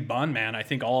steamed bun, man. I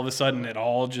think all of a sudden it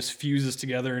all just fuses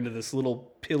together into this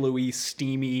little pillowy,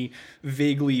 steamy,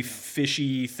 vaguely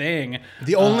fishy thing.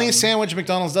 The only sandwich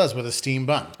McDonald's does with a steamed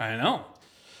bun. I know.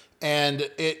 And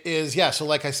it is, so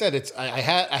like I said, I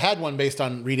had one based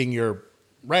on reading your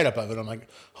write-up of it. I'm like,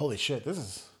 holy shit, this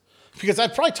is... Because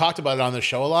I've probably talked about it on the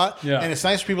show a lot, and it's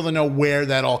nice for people to know where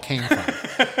that all came from.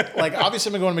 Like,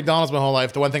 obviously, I've been going to McDonald's my whole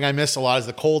life. The one thing I miss a lot is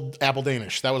the cold apple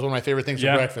Danish. That was one of my favorite things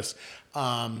for breakfast.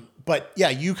 But,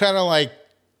 you kind of,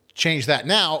 changed that.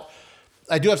 Now,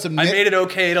 I do have some... I made it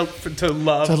okay to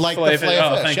love like filet the filet fish.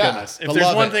 of Oh, fish, thank goodness. If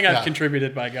there's one thing I've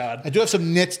contributed, by God. I do have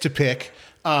some nits to pick.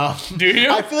 Do you?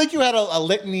 I feel like you had a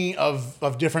litany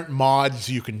of different mods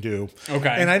you can do. Okay.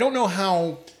 And I don't know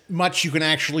how much you can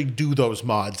actually do those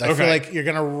mods. I feel like you're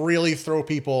gonna really throw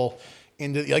people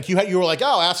into, like, you were like,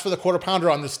 oh, ask for the quarter pounder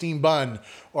on the steam bun,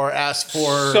 or ask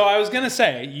for. So I was gonna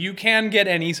say, you can get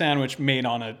any sandwich made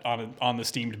on the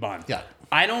steamed bun. Yeah.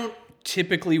 I don't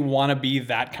typically want to be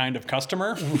that kind of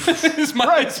customer. is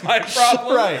my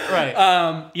problem.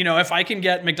 Right. If I can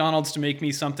get McDonald's to make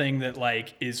me something that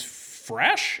like is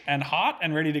fresh and hot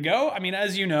and ready to go. I mean,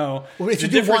 as you know, if you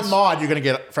do one mod, you're going to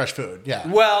get fresh food. Yeah.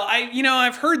 Well,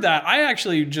 I've heard that. I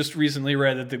actually just recently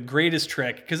read that the greatest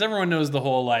trick, because everyone knows the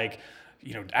whole like,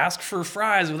 ask for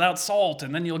fries without salt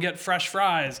and then you'll get fresh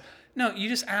fries. No, you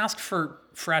just ask for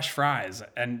fresh fries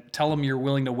and tell them you're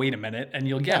willing to wait a minute and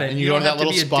you'll get it. And you go to that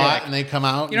little spot and they come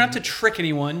out. You don't have to trick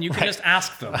anyone. You can just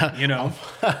ask them,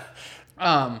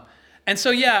 And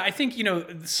so, yeah, I think,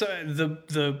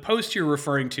 the post you're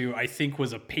referring to, I think,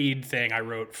 was a paid thing I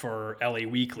wrote for LA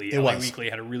Weekly. LA Weekly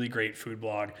had a really great food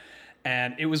blog.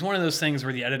 And it was one of those things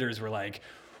where the editors were like,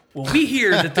 well, we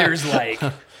hear that there's like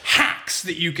hacks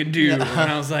that you can do. And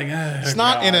I was like, it's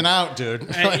not in and out,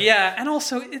 dude. Yeah. And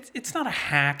also it's not a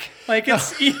hack. Like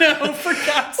it's, for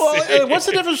God's sake. What's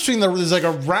the difference between there's like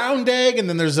a round egg and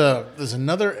then there's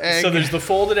another egg? So there's the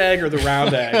folded egg or the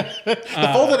round egg.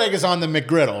 The folded egg is on the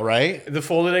McGriddle, right? The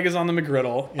folded egg is on the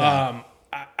McGriddle. Yeah.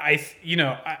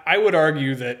 I would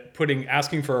argue that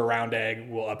asking for a round egg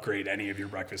will upgrade any of your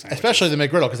breakfast sandwiches. Especially the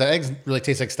McGriddle, because that egg really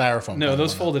tastes like styrofoam. No,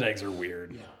 those folded eggs are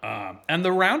weird. Yeah. And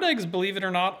the round eggs, believe it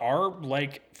or not, are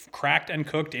like cracked and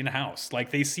cooked in house.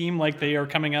 Like they seem like they are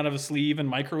coming out of a sleeve and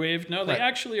microwaved. No, they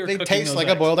actually are. They cooking taste those like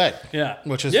eggs. a boiled egg. Yeah,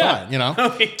 which is fine. No,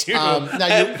 they do. I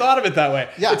hadn't thought of it that way.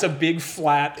 Yeah. It's a big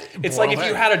flat. It's like if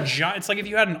you had it's like if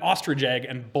you had an ostrich egg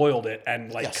and boiled it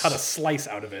and cut a slice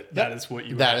out of it. Yep. That is what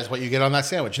you. That is what you get on that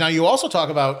sandwich. Now you also talk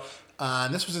about.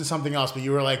 And this was in something else, but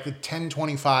you were like the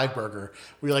 1025 burger.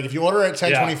 Where you're like, if you order at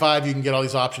 1025, you can get all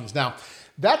these options. Now,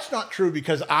 that's not true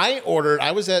because I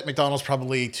was at McDonald's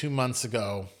probably 2 months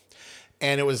ago,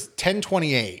 and it was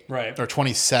 1028 or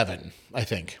 27, I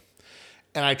think.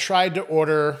 And I tried to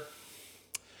order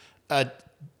a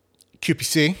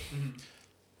QPC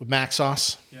with mac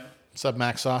sauce, sub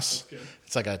mac sauce.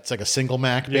 It's like a single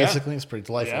mac basically. It's pretty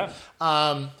delightful.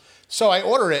 Yeah. So I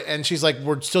order it, and she's like,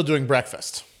 "We're still doing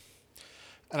breakfast."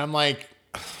 And I'm like,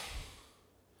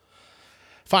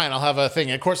 fine, I'll have a thing.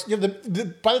 And of course, by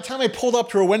the time I pulled up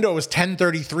to her window, it was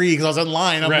 10:33 because I was in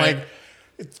line. I'm like,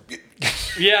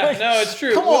 it's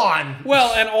true. Come on.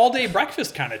 Well, and all day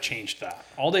breakfast kind of changed that.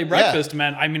 All day breakfast,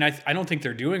 man. I mean, I don't think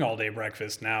they're doing all day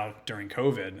breakfast now during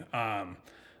COVID.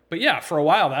 But yeah, for a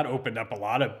while that opened up a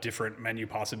lot of different menu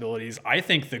possibilities. I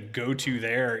think the go-to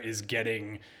there is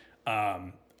getting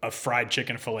a fried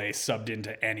chicken fillet subbed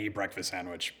into any breakfast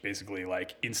sandwich, basically,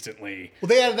 like instantly. Well,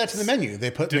 they added that to the menu. They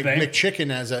put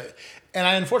McChicken as and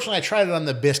unfortunately I tried it on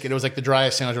the biscuit. It was like the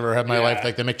driest sandwich I've ever had in my life,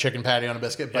 like the McChicken patty on a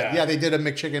biscuit. But they did a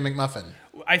McChicken McMuffin.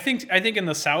 I think in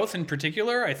the South in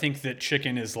particular, I think that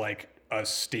chicken is like a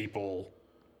staple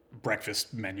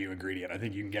breakfast menu ingredient. I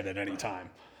think you can get it any time.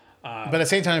 But at the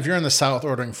same time, if you're in the South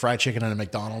ordering fried chicken at a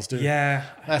McDonald's, dude,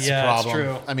 that's a problem.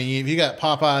 That's true. I mean, if you got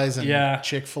Popeyes and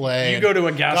Chick-fil-A, you go to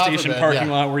a gas station parking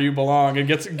lot where you belong and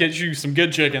get you some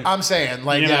good chicken. I'm saying,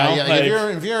 like,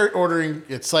 if you're ordering,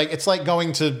 it's like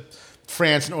going to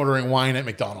France and ordering wine at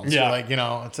McDonald's. Yeah,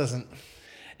 it doesn't.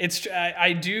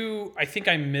 I think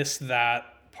I miss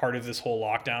that part of this whole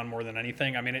lockdown more than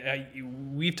anything. I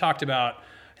mean, we've talked about.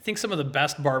 I think some of the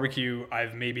best barbecue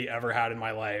I've maybe ever had in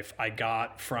my life I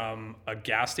got from a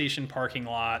gas station parking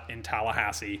lot in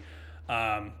Tallahassee,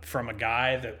 from a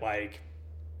guy that, like,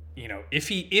 if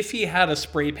he had a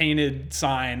spray painted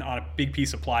sign on a big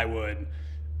piece of plywood,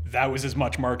 that was as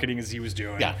much marketing as he was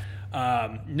doing.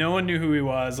 Yeah. No one knew who he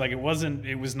was. Like, it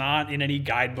was not in any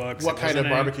guidebooks. What kind of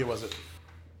barbecue was it?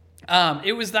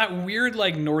 It was that weird,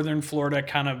 like, northern Florida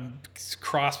kind of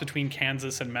cross between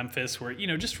Kansas and Memphis where,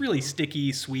 just really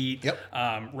sticky, sweet,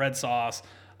 red sauce.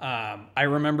 I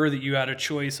remember that you had a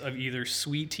choice of either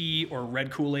sweet tea or red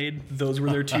Kool-Aid. Those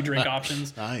were their two drink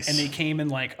options. Nice. And they came in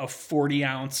like a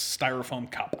 40-ounce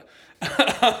styrofoam cup.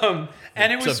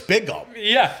 And it was a big gulp.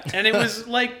 Yeah. And it was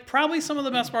like probably some of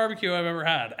the best barbecue I've ever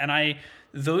had. And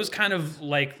those kind of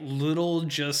like little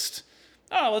just...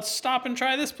 let's stop and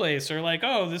try this place. Or like,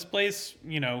 this place,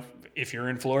 if you're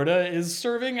in Florida, is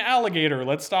serving alligator.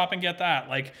 Let's stop and get that.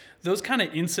 Like those kind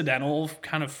of incidental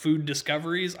kind of food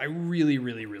discoveries, I really,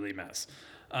 really, really miss.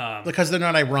 Because they're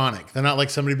not ironic. They're not like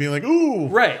somebody being like, ooh.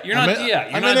 Right. You're not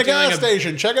I'm in a gas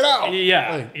station. Check it out.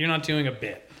 Yeah. Like, you're not doing a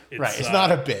bit. It's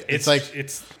not a bit. It's like...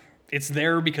 It's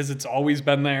there because it's always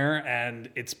been there. And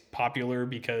it's popular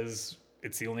because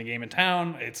it's the only game in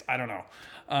town. I don't know.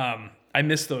 I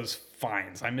miss those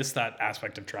finds. I miss that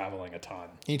aspect of traveling a ton.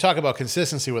 You talk about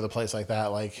consistency with a place like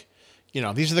that, like, you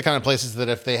know, these are the kind of places that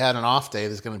if they had an off day,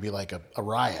 there's going to be like a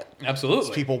riot.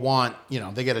 Absolutely. People want, you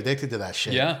know, they get addicted to that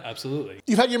shit. Yeah, absolutely.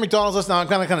 You've had your McDonald's list now. I'm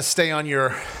going to kind of stay on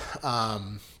your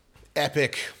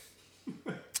epic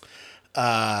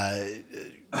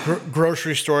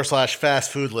grocery store /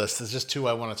 fast food list. There's just two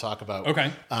I want to talk about.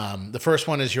 Okay. The first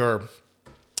one is your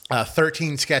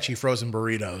 13 sketchy frozen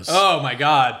burritos. Oh, my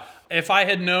God. If I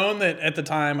had known that at the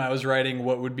time I was writing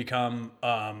what would become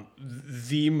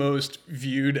the most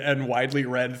viewed and widely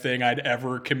read thing I'd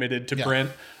ever committed to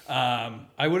print, I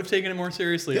would have taken it more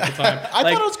seriously at the time. I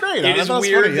thought it was great. It is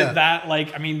weird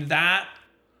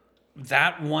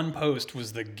that one post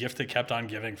was the gift that kept on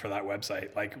giving for that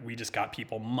website. Like, we just got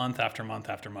people month after month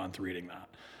after month reading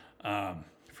that.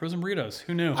 Frozen burritos.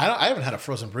 Who knew? I haven't had a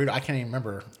frozen burrito. I can't even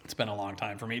remember. It's been a long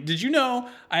time for me. Did you know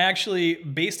I actually,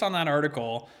 based on that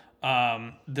article,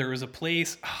 there was a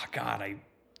place,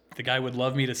 the guy would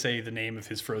love me to say the name of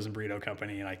his frozen burrito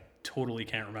company, and I totally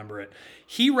can't remember it.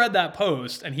 He read that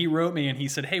post and he wrote me and he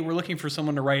said, hey, we're looking for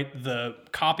someone to write the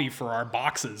copy for our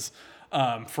boxes,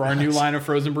 for our new line of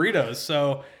frozen burritos.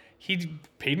 So he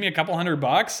paid me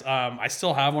 $200. I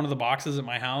still have one of the boxes at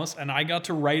my house, and I got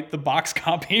to write the box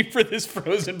copy for this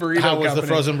frozen burrito How was company. the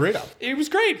frozen burrito? It was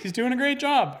great. He's doing a great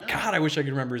job. God, I wish I could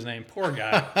remember his name. Poor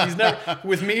guy. He's never,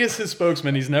 with me as his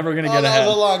spokesman, he's never going to get ahead. That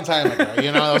was a long time ago.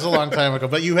 That was a long time ago.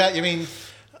 But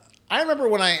I remember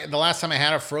the last time I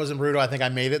had a frozen burrito, I think I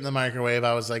made it in the microwave.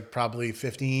 I was like probably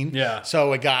 15. Yeah.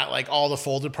 So it got like all the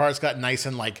folded parts got nice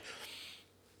and like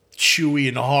chewy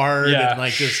and hard and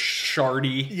like just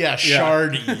shardy. Yeah,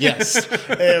 shardy. Yes,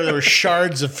 there were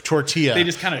shards of tortilla. They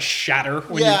just kind of shatter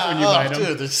when you bite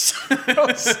them. Dude,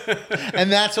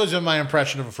 and that's always been my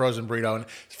impression of a frozen burrito. And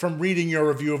from reading your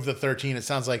review of the 13, it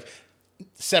sounds like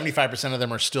 75% of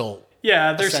them are still.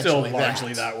 Yeah, they're still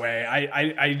largely that way.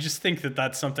 I just think that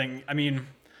that's something. I mean,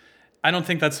 I don't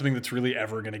think that's something that's really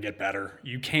ever going to get better.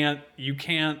 You can't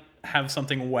have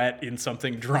something wet in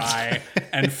something dry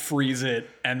and freeze it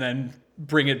and then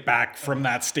bring it back from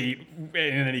that state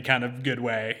in any kind of good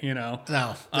way, No,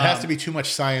 there has to be too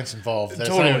much science involved. That's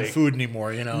totally. Not even food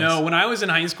anymore, No, when I was in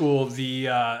high school,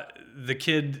 the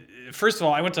kid. First of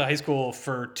all, I went to high school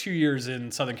for 2 years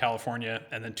in Southern California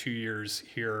and then 2 years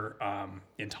here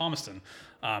in Thomaston.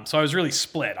 So I was really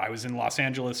split. I was in Los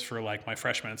Angeles for like my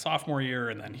freshman and sophomore year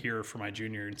and then here for my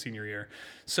junior and senior year.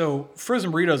 So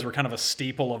frozen burritos were kind of a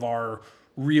staple of our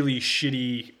really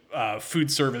shitty food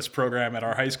service program at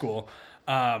our high school.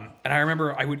 And I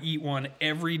remember I would eat one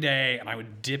every day and I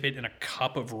would dip it in a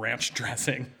cup of ranch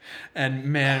dressing. And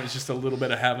man, it was just a little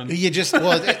bit of heaven. You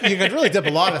could really dip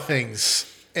a lot of things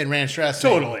in ranch dressing.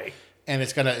 Totally. And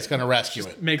it's gonna rescue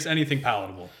it. Makes anything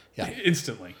palatable. Yeah.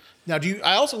 Instantly. Now,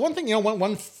 one thing,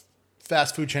 one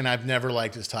fast food chain I've never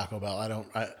liked is Taco Bell.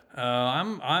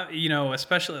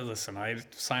 Especially, listen, I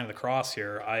signed the cross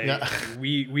here.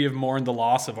 We have mourned the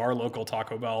loss of our local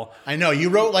Taco Bell. I know you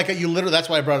wrote that's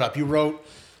why I brought it up. You wrote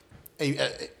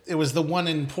it was the one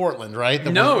in Portland, right?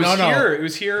 It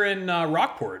was here in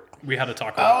Rockport. We had a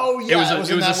Taco Bell. Oh yeah, it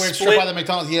was in that weird strip by the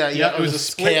McDonald's. Yeah, it was a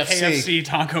split KFC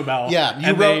Taco Bell.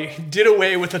 Yeah, they did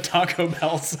away with the Taco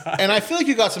Bell side. And I feel like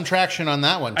you got some traction on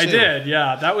that one too. I did.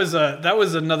 Yeah, that was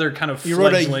another kind of. You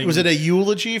wrote was it a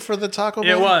eulogy for the Taco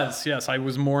Bell? It was. Yes, I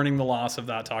was mourning the loss of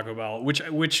that Taco Bell.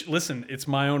 Which listen, it's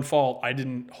my own fault. I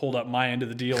didn't hold up my end of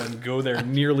the deal and go there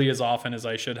nearly as often as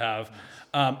I should have.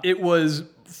 It was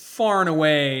far and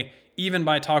away, even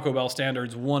by Taco Bell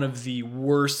standards, one of the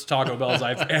worst Taco Bells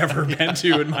I've ever been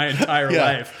to in my entire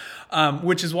life.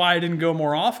 Which is why I didn't go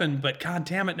more often. But god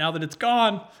damn it, now that it's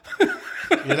gone,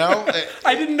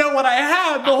 I didn't know what I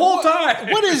had the whole time.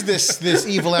 What is this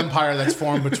evil empire that's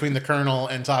formed between the Colonel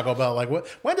and Taco Bell? Like,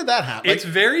 when did that happen? It's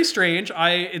very strange.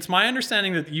 It's my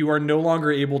understanding that you are no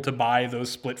longer able to buy those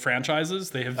split franchises.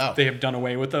 They have done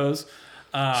away with those.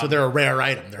 So they're a rare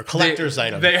item. They're a collector's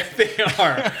item. They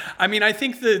are. I mean, I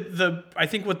think I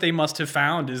think what they must have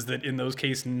found is that in those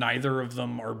cases, neither of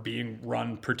them are being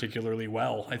run particularly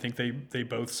well. I think they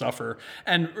both suffer.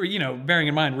 And bearing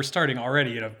in mind we're starting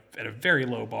already at a very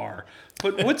low bar.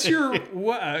 But what's your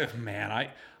man?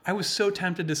 I was so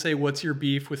tempted to say, "What's your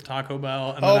beef with Taco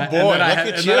Bell?" And look at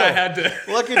you! Then I had to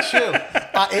look at you.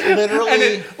 It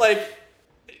literally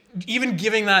even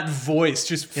giving that voice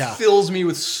just fills me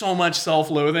with so much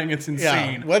self-loathing. It's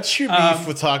insane. Yeah. What's your beef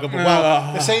with Taco Bell?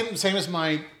 Well, the same as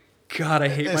my. God, I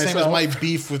hate myself. Same as my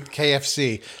beef with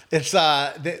KFC. It's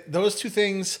those two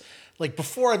things. Like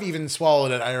before I've even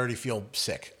swallowed it, I already feel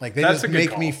sick. Like they just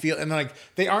make me feel, and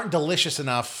they aren't delicious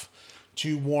enough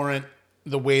to warrant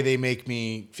the way they make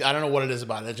me. I don't know what it is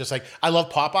about it. It's just like I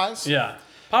love Popeyes. Yeah.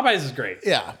 Popeyes is great.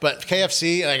 Yeah, but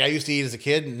KFC, like I used to eat as a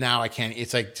kid, and now I can't.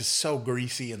 It's like just so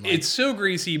greasy and like, it's so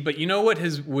greasy. But you know what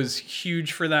was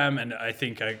huge for them, and I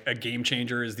think a game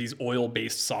changer is these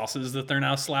oil-based sauces that they're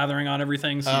now slathering on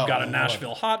everything. So you've got a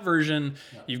Nashville hot version,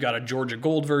 you've got a Georgia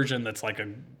Gold version that's like a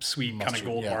sweet kind of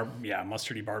gold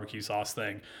mustardy barbecue sauce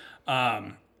thing.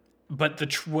 But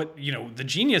the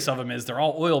genius of them is they're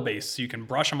all oil-based, so you can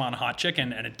brush them on hot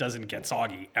chicken and it doesn't get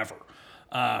soggy ever.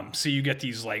 So you get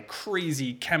these like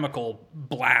crazy chemical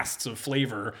blasts of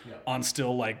flavor on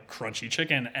still like crunchy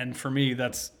chicken. And for me,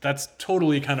 that's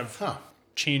totally kind of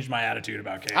changed my attitude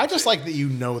about KFC. I just like that you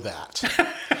know that.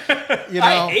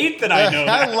 I hate that I know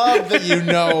that. I love that you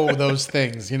know those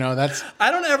things. I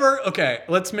don't ever,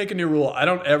 let's make a new rule. I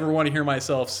don't ever want to hear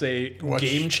myself say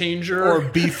game changer. Or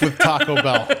beef with Taco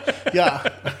Bell. Yeah.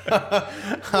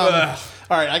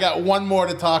 All right, I got one more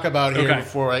to talk about here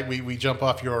before we jump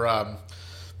off your...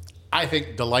 I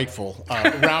think delightful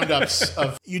roundups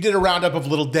of. You did a roundup of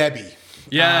Little Debbie.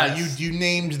 Yeah. You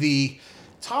named the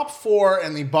top 4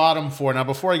 and the bottom 4. Now,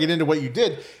 before I get into what you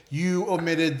did, you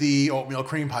omitted the oatmeal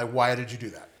cream pie. Why did you do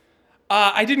that?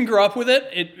 I didn't grow up with it.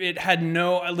 It had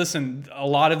no... Listen, a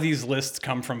lot of these lists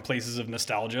come from places of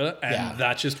nostalgia, and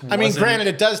that just wasn't... I mean, granted,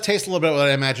 it does taste a little bit what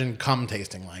I imagine cum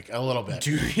tasting like. A little bit.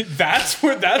 Dude, that's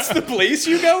the place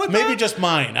you go with Maybe that? just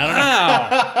mine. I don't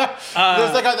know.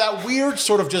 There's like that weird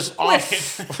sort of just off...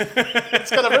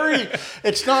 It's got a very...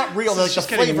 It's not real. It's just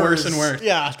getting worse and worse.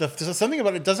 Yeah. There's something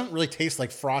about it doesn't really taste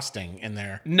like frosting in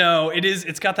there. No, it is.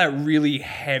 It's got that really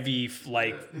heavy,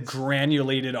 like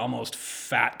granulated, almost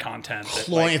fat content.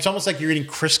 Cloying. It's almost like you're eating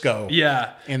Crisco.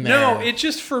 Yeah. In there. No, it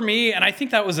just for me, and I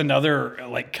think that was another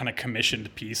like kind of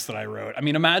commissioned piece that I wrote. I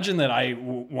mean, imagine that I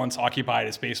once occupied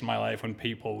a space in my life when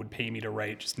people would pay me to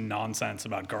write just nonsense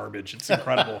about garbage. It's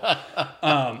incredible.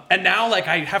 And now like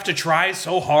I have to try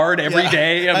so hard every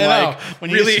day. I'm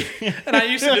like really, and I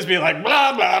used to just be like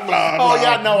blah blah blah. Oh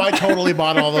yeah, no, I totally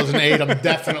bought all those and ate them.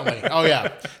 Definitely. Oh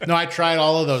yeah. No, I tried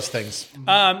all of those things.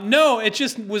 No, it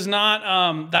just was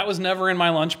not. That was never in my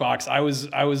lunchbox. I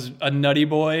was a nutty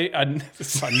boy. I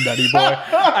was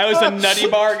a nutty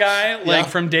bar guy,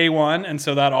 from day one, and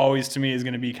so that always to me is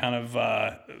going to be kind of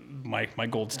my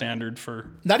gold standard for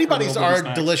Nutty Buddies are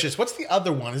delicious. What's the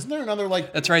other one? Isn't there another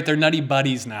like? That's right. They're Nutty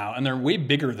Buddies now, and they're way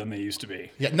bigger than they used to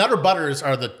be. Yeah, Nutter Butters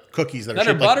are the cookies that are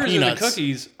Nutter shaped like Butters peanuts. are the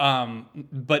cookies,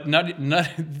 but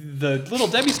the Little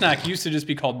Debbie snack used to just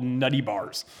be called Nutty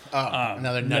Bars.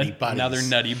 Another Nutty Buddies. Another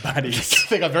Nutty Buddies.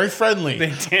 They got very friendly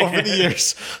over the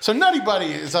years. So Nutty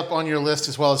Buddy is up on your list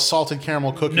as well as salted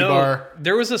caramel cookie bar.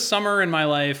 There was a summer in my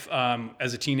life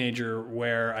as a teenager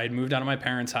where I had moved out of my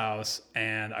parents' house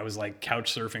and I was like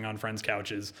couch surfing on friends'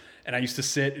 couches. And I used to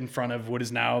sit in front of what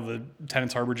is now the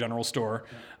Tennants Harbor General Store.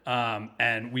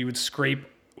 And we would scrape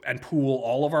and pool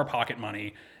all of our pocket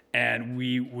money. And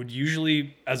we would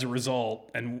usually, as a result,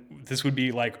 and this would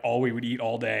be like all we would eat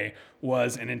all day,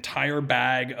 was an entire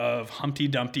bag of Humpty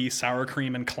Dumpty sour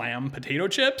cream and clam potato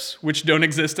chips, which don't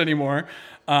exist anymore,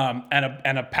 and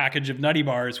a package of Nutty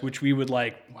Bars, which we would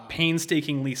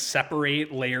painstakingly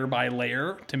separate layer by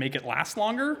layer to make it last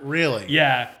longer. Really?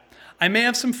 Yeah. I may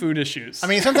have some food issues. I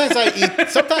mean, sometimes when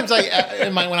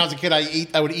I was a kid,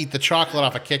 I would eat the chocolate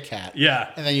off a Kit Kat.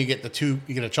 Yeah. And then you get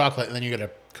a chocolate, and then you get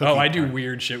a cookie. Oh, I do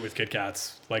weird shit with Kit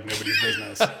Kats like nobody's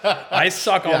business. I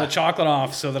suck all the chocolate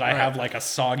off so that I have like a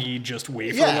soggy just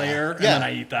wafer layer, and then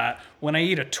I eat that. When I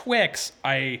eat a Twix,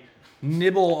 I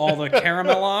nibble all the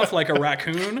caramel off like a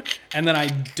raccoon, and then I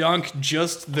dunk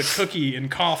just the cookie in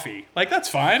coffee. Like, that's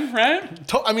fine, right?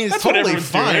 I mean, it's That's totally what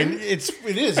fine. doing.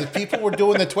 It is. If people were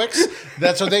doing the Twix,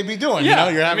 that's what they'd be doing. Yeah,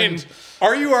 You're having. I mean,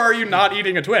 are you or are you not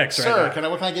eating a Twix? Sir, right now?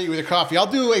 what can I get you with a coffee? I'll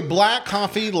do a black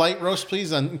coffee light roast,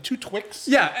 please, and 2 Twix.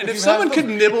 Yeah, and if someone could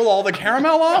nibble all the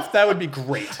caramel off, that would be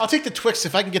great. I'll take the Twix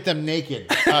if I can get them naked.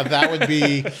 That would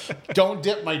be. Don't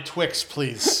dip my Twix,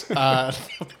 please.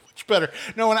 Much better.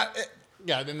 No,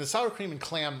 then the sour cream and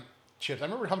clam chips. I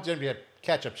remember Humpty Dumpty had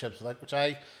ketchup chips, which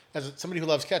I, as somebody who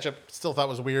loves ketchup, still thought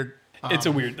was weird. That's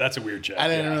a weird chip. I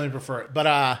didn't really prefer it,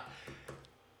 but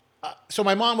so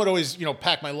my mom would always,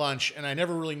 pack my lunch, and I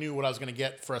never really knew what I was going to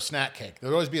get for a snack cake. There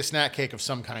would always be a snack cake of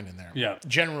some kind in there. Yeah.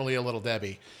 Generally a Little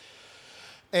Debbie.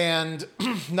 And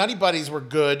Nutty Buddies were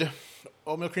good.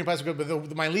 Oatmeal cream pies were good,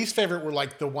 but my least favorite were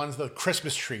like the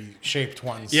Christmas tree shaped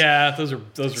ones. Yeah, those are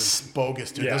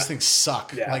bogus, dude. Yeah. Those things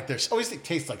suck. Yeah. Like always they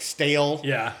taste like stale.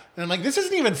 Yeah. And I'm like, this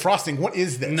isn't even frosting. What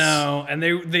is this? No, and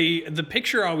the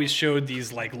picture always showed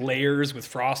these like layers with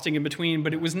frosting in between,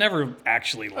 but it was never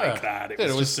actually like that.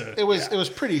 It was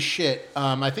pretty shit.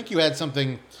 I think you had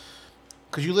something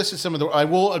because you listed some of the. I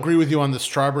will agree with you on the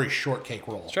strawberry shortcake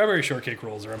roll. Strawberry shortcake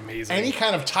rolls are amazing. Any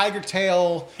kind of tiger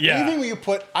tail, anything where you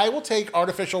put. I will take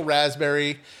artificial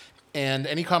raspberry, and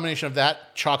any combination of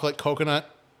that, chocolate,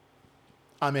 coconut.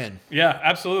 I'm in. Yeah,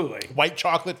 absolutely. White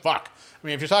chocolate, fuck. I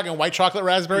mean, if you're talking white chocolate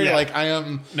raspberry, like I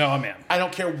am. No, I'm in. I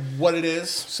don't care what it is.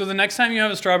 So the next time you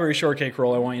have a strawberry shortcake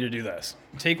roll, I want you to do this.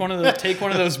 Take one of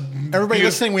those. Everybody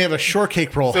listening, we have a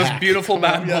shortcake roll. Those hack. beautiful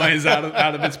bad boys out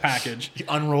of its package. You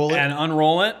unroll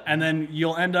it, and then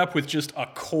you'll end up with just a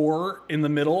core in the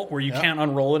middle where you can't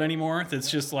unroll it anymore.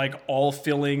 That's just like all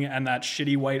filling and that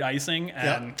shitty white icing.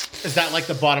 And is that like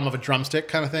the bottom of a drumstick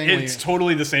kind of thing? It's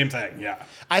totally the same thing. Yeah.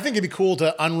 I think it'd be cool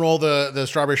to unroll the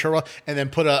strawberry short roll and then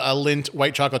put a Lindt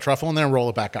white chocolate truffle in there and roll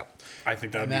it back up. I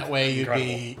think that. And that way incredible.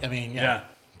 You'd be. I mean,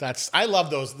 I love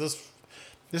those.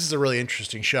 This is a really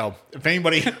interesting show. If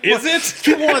anybody if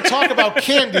you want to talk about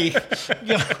candy,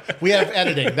 we have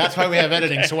editing. That's why we have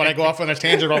editing. So when I go off on a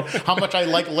tangent about how much I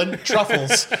like Lindt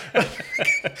truffles,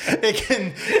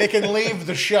 it can leave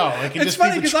the show. It can it's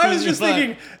funny because I was just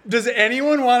thinking, does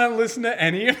anyone want to listen to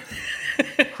any of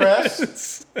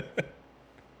Chris?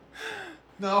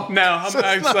 No.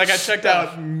 I checked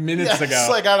out minutes ago. It's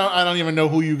like I don't even know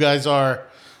who you guys are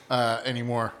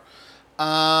anymore.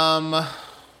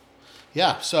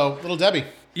 Yeah. So Little Debbie.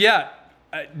 Yeah.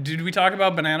 Did we talk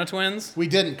about Banana Twins? We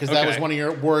didn't because that was one of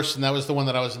your worst, and that was the one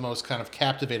that I was the most kind of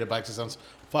captivated by because it sounds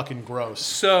fucking gross.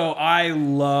 So I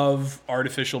love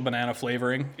artificial banana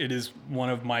flavoring. It is one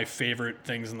of my favorite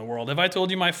things in the world. Have I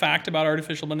told you my fact about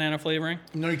artificial banana flavoring?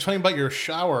 No, you're talking about your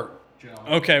shower.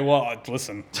 Okay, well,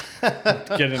 listen.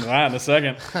 Get into that in a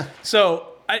second. So,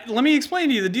 let me explain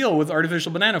to you the deal with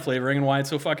artificial banana flavoring and why it's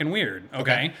so fucking weird,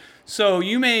 okay? So,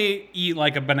 you may eat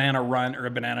like a banana runt or a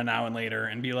banana now and later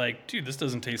and be like, dude, this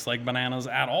doesn't taste like bananas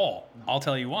at all. I'll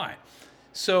tell you why.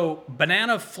 So,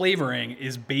 banana flavoring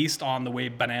is based on the way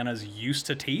bananas used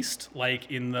to taste, like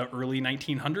in the early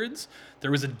 1900s.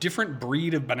 There was a different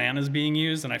breed of bananas being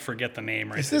used, and I forget the name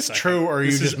right now. Is this true, or are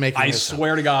you just making this up? I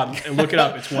swear to God, look it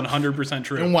up. It's 100%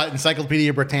 true. And what,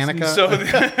 Encyclopedia Britannica? So,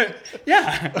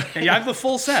 yeah, I have the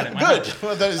full set. Good.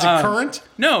 Well, is it current?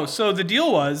 No, so the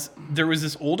deal was there was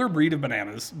this older breed of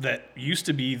bananas that used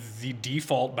to be the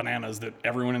default bananas that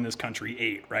everyone in this country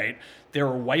ate, right? They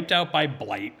were wiped out by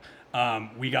blight.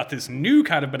 We got this new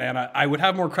kind of banana. I would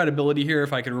have more credibility here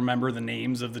if I could remember the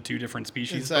names of the two different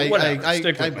species. But whatever,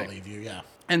 stick with me. I believe you, yeah.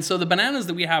 And so the bananas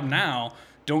that we have now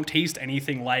don't taste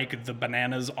anything like the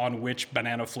bananas on which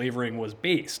banana flavoring was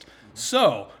based.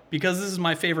 So, because this is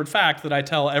my favorite fact that I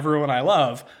tell everyone I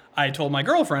love, I told my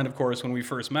girlfriend, of course, when we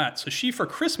first met. So she, for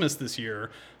Christmas this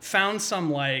year, found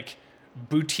some like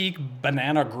boutique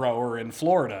banana grower in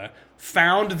Florida,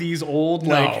 found these old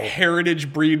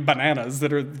heritage breed bananas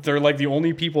they're like the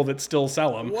only people that still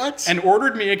sell them. What? And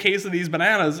ordered me a case of these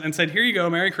bananas and said, here you go,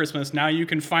 Merry Christmas. Now you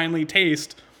can finally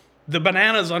taste the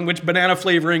bananas on which banana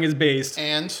flavoring is based.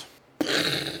 And?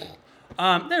 They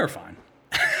were fine.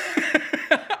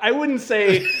 I wouldn't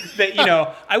say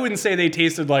that, I wouldn't say they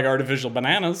tasted like artificial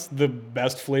bananas, the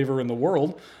best flavor in the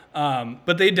world.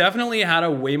 But they definitely had a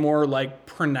way more like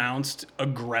pronounced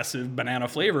aggressive banana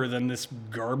flavor than this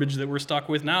garbage that we're stuck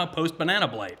with now post banana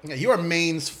blight. Yeah, you are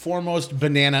Maine's foremost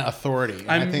banana authority.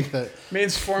 I think that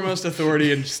Maine's foremost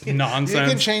authority and just nonsense. You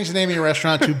can change the name of your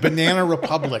restaurant to Banana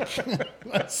Republic.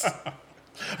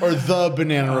 Or the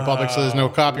Banana Republic, so there's no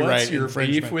copyright what's your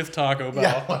infringement. beef with Taco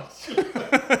Bell?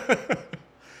 Yeah.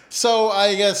 So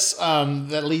I guess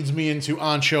that leads me into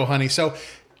on-show honey. So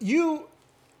you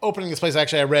opening this place,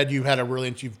 actually, I read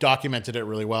you've documented it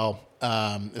really well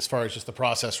as far as just the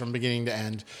process from beginning to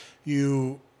end.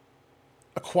 You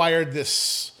acquired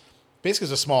this basically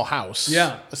as a small house,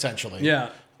 essentially,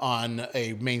 on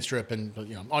a main strip and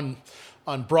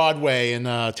on Broadway in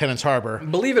Tennant's Harbor.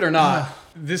 Believe it or not,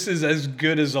 this is as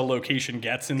good as a location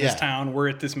gets in this town. We're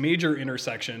at this major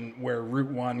intersection where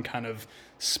Route 1 kind of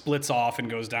splits off and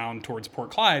goes down towards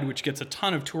Port Clyde, which gets a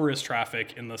ton of tourist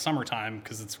traffic in the summertime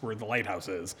because it's where the lighthouse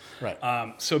is. Right.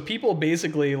 So people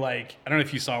basically I don't know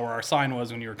if you saw where our sign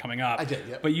was when you were coming up. I did,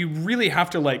 yeah. But you really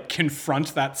have to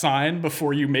confront that sign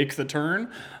before you make the turn.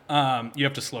 You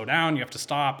have to slow down. You have to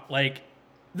stop.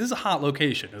 This is a hot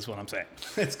location, is what I'm saying.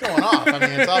 It's going off. I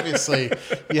mean, it's obviously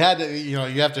you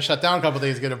have to shut down a couple of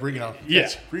days to get a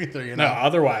breather. No,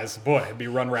 otherwise, boy, it'd be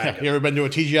run ragged. You ever been to a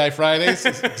TGI Fridays?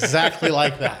 It's exactly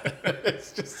like that.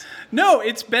 It's just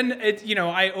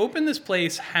I opened this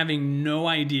place having no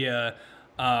idea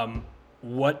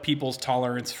what people's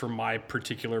tolerance for my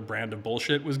particular brand of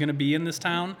bullshit was going to be in this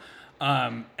town.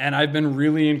 And I've been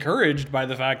really encouraged by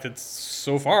the fact that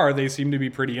so far they seem to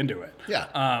be pretty into it. Yeah.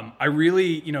 I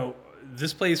really,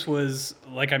 this place was,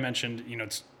 like I mentioned,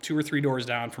 it's 2 or 3 doors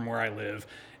down from where I live.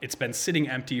 It's been sitting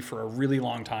empty for a really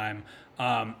long time.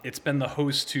 It's been the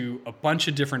host to a bunch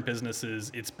of different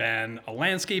businesses. It's been a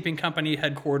landscaping company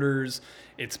headquarters.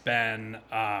 It's been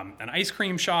an ice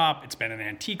cream shop. It's been an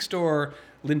antique store.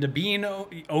 Linda Bean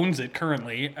owns it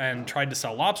currently and tried to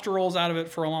sell lobster rolls out of it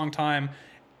for a long time.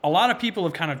 A lot of people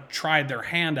have kind of tried their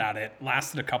hand at it,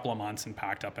 lasted a couple of months and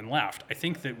packed up and left. I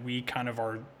think that we kind of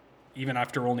are, even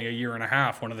after only a year and a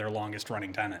half, one of their longest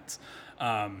running tenants.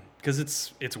 Because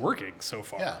it's working so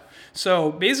far. Yeah.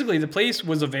 So basically the place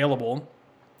was available.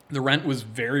 The rent was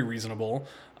very reasonable.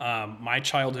 My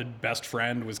childhood best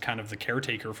friend was kind of the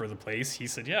caretaker for the place. He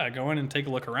said, yeah, go in and take a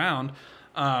look around.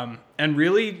 And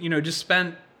really, just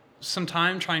spent some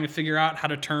time trying to figure out how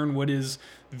to turn what is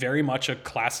very much a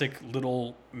classic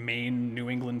little Maine, New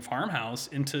England farmhouse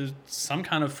into some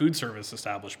kind of food service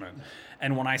establishment.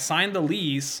 And when I signed the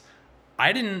lease,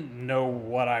 I didn't know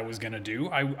what I was going to do.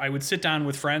 I would sit down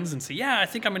with friends and say, yeah, I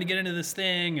think I'm going to get into this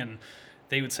thing. And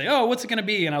they would say, oh, what's it going to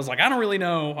be? And I was like, I don't really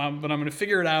know, but I'm going to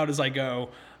figure it out as I go.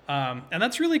 And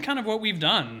that's really kind of what we've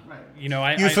done.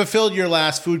 Right. You fulfilled your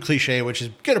last food cliche, which is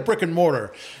get a brick and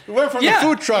mortar. We went from the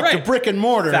food truck to brick and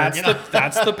mortar. That's the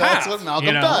path. That's what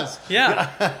Malcolm does. Yeah.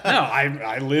 No,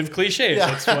 I live cliches.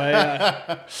 Yeah. That's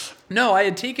why. No, I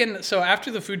had taken, so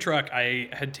after the food truck, I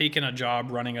had taken a job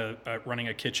running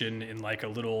a kitchen in like a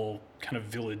little kind of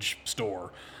village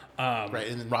store. Right,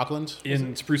 in Rockland?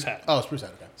 In Spruce Head. Oh, Spruce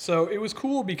Head, okay. So it was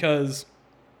cool because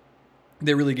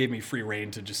they really gave me free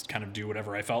reign to just kind of do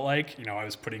whatever I felt like. I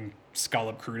was putting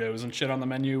scallop crudos and shit on the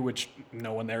menu, which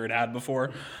no one there had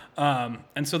before.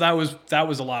 And so that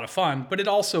was a lot of fun, but it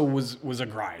also was a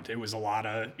grind. It was a lot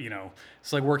of,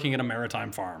 it's like working at a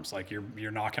maritime farms. Like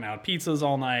you're knocking out pizzas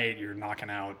all night. You're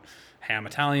knocking out ham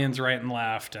Italians right and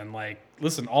left. And like,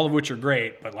 listen, all of which are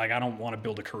great, but like, I don't want to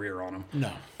build a career on them.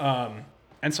 No.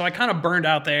 And so I kind of burned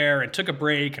out there and took a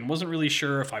break and wasn't really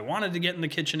sure if I wanted to get in the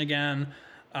kitchen again.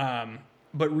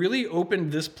 But really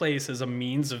opened this place as a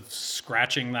means of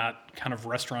scratching that kind of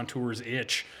restaurateur's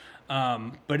itch,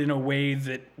 but in a way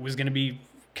that was going to be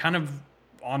kind of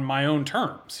on my own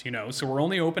terms, So we're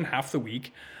only open half the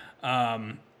week.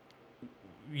 I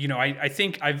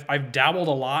think I've dabbled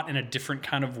a lot in a different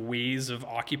kind of ways of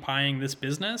occupying this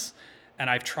business, and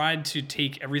I've tried to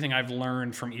take everything I've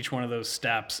learned from each one of those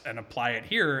steps and apply it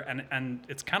here, and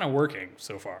it's kind of working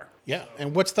so far. Yeah,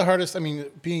 and what's the hardest? I mean,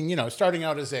 being starting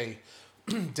out as a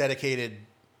dedicated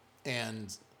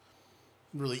and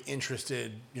really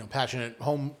interested, passionate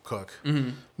home cook,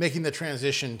 making the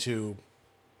transition to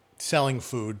selling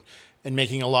food and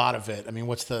making a lot of it. I mean,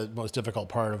 what's the most difficult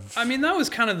part of? I mean, that was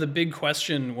kind of the big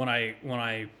question when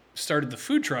I started the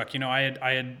food truck. I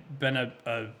had been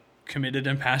a committed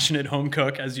and passionate home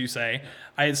cook, as you say.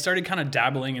 I had started kind of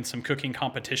dabbling in some cooking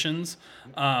competitions.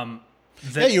 You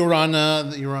won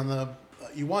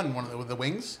one of the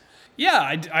wings.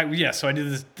 Yeah, so I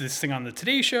did this thing on the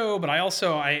Today Show, but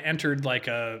I entered like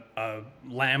a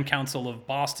Lamb Council of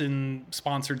Boston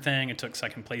sponsored thing and took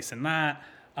second place in that.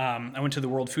 I went to the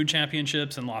World Food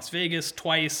Championships in Las Vegas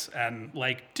twice and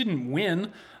like didn't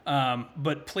win,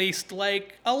 but placed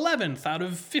like 11th out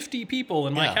of 50 people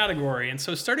in my category. And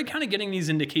so started kind of getting these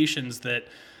indications that,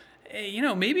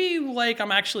 maybe like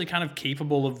I'm actually kind of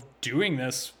capable of doing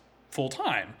this full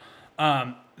time.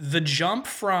 The jump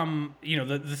from,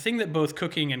 the thing that both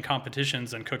cooking and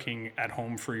competitions and cooking at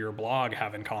home for your blog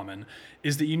have in common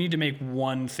is that you need to make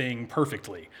one thing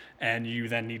perfectly, and you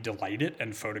then need to light it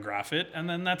and photograph it, and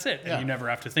then that's it. Yeah. And you never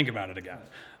have to think about it again.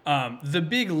 The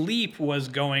big leap was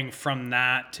going from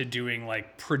that to doing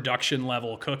like production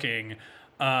level cooking,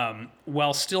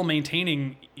 while still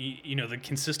maintaining, the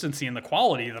consistency and the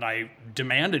quality that I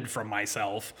demanded from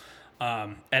myself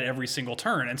at every single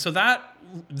turn. And so that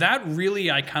really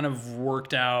I kind of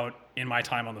worked out in my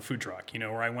time on the food truck,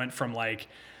 where I went from like,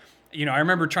 I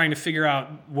remember trying to figure out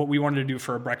what we wanted to do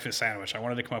for a breakfast sandwich. I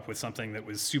wanted to come up with something that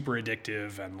was super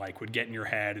addictive and like would get in your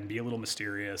head and be a little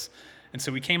mysterious. And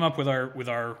so we came up with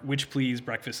our Which Please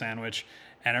breakfast sandwich.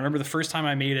 And I remember the first time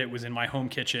I made it was in my home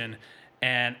kitchen,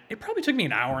 and it probably took me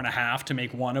an hour and a half to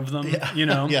make one of them,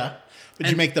 Yeah. Did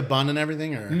you make the bun and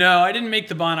everything? Or? No, I didn't make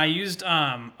the bun. I used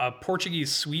a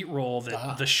Portuguese sweet roll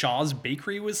that the Shaw's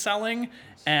Bakery was selling,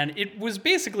 and it was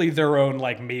basically their own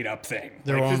like made up thing.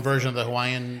 Their own version of the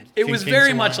Hawaiian. It was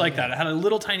very much like that. It had a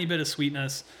little tiny bit of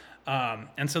sweetness.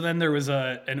 And so then there was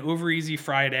an over easy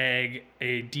fried egg,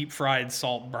 a deep fried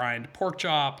salt brined pork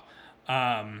chop,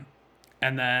 and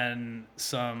then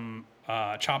some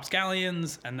chopped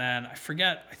scallions, and then I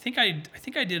forget. I think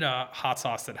I did a hot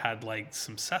sauce that had like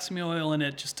some sesame oil in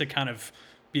it, just to kind of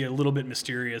be a little bit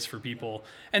mysterious for people.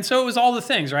 And so it was all the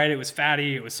things, right? It was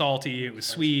fatty, it was salty, it was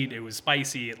sweet, it was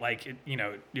spicy. It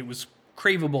was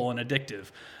craveable and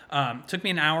addictive. Took me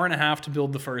an hour and a half to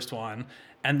build the first one.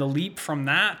 And the leap from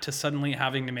that to suddenly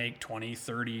having to make 20,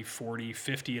 30, 40,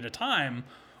 50 at a time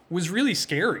was really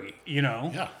scary,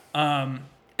 Yeah.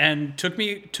 And took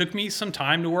me some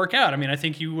time to work out. I mean, I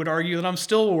think you would argue that I'm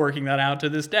still working that out to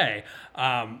this day.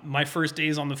 My first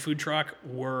days on the food truck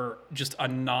were just a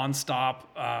nonstop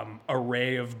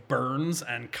array of burns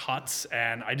and cuts.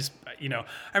 And I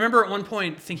remember at one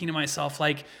point thinking to myself,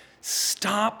 like,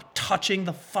 stop touching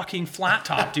the fucking flat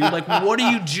top, dude. Like, what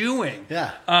are you doing?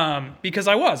 Yeah. Because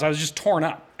I was just torn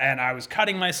up and I was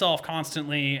cutting myself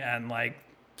constantly. And like,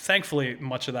 thankfully,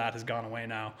 much of that has gone away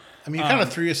now. I mean, you kind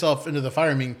of threw yourself into the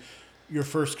fire. I mean, your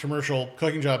first commercial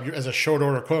cooking job as a short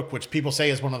order cook, which people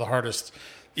say is one of the hardest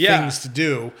things to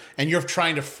do. And you're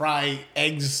trying to fry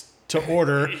eggs to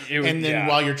order, and then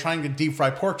while you're trying to deep fry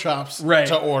pork chops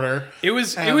to order. It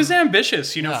was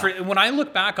ambitious, when I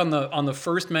look back on the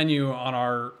first menu on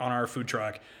our food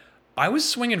truck, I was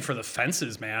swinging for the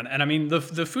fences, man. And I mean, the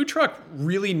food truck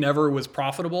really never was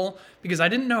profitable because I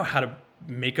didn't know how to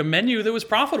make a menu that was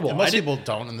profitable. Yeah, most people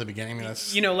don't in the beginning. I mean,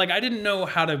 that's... I didn't know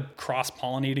how to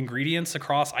cross-pollinate ingredients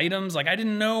across items. Like, I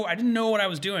didn't know what I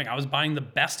was doing. I was buying the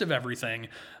best of everything.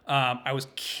 I was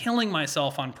killing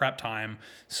myself on prep time.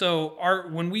 So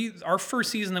our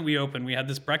first season that we opened, we had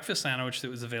this breakfast sandwich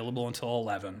that was available until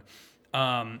 11.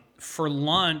 For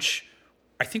lunch,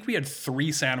 I think we had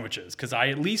 3 sandwiches because I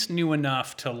at least knew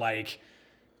enough to like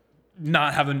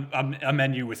not have a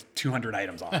menu with 200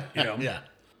 items on it. Yeah.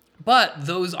 But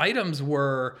those items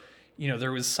were,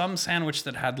 there was some sandwich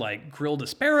that had like grilled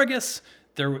asparagus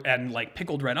and like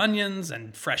pickled red onions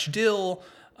and fresh dill.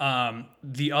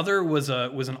 The other was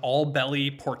an all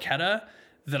belly porchetta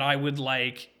that I would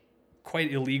like,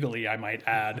 quite illegally, I might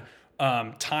add,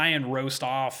 tie and roast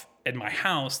off at my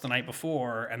house the night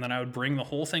before, and then I would bring the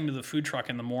whole thing to the food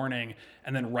truck in the morning,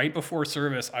 and then right before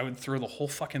service, I would throw the whole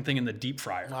fucking thing in the deep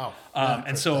fryer. Wow.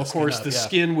 And so, of course, the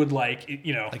skin would like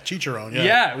chicharron,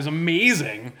 Yeah, it was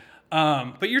amazing.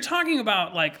 But you're talking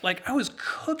about like I was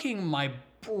cooking my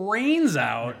brains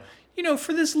out,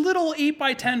 for this little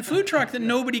 8x10 food truck that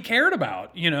nobody cared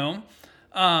about, And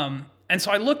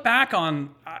so I look back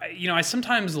on, I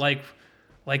sometimes like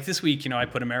this week, I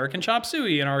put American chop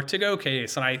suey in our to-go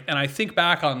case, and I think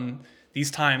back on these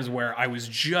times where I was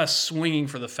just swinging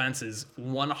for the fences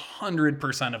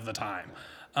 100% of the time.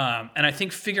 And I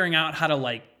think figuring out how to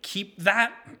like keep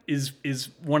that is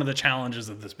one of the challenges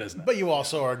of this business. But you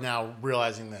also are now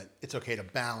realizing that it's okay to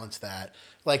balance that.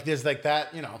 Like there's like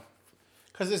that,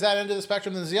 because there's that end of the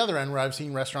spectrum. There's the other end where I've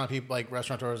seen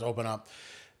restaurateurs open up,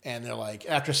 and they're like,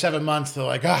 after 7 months, they're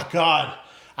like, oh God,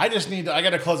 I got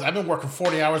to close. I've been working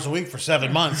 40 hours a week for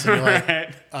 7 months. And you're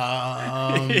like,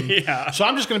 yeah. So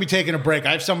I'm just going to be taking a break.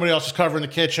 I have somebody else who's covering the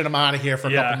kitchen. I'm out of here for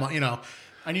a couple months,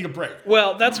 I need a break.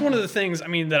 Well, that's one of the things, I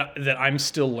mean, that I'm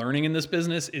still learning in this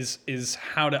business is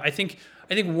how to, I think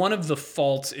one of the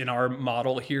faults in our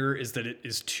model here is that it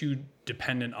is too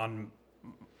dependent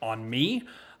on me.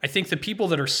 I think the people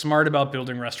that are smart about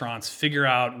building restaurants figure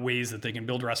out ways that they can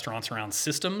build restaurants around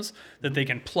systems that they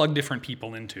can plug different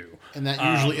people into. And that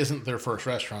usually isn't their first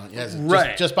restaurant. Yes,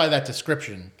 right. Just by that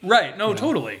description. Right. No,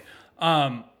 totally.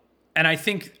 And I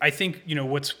think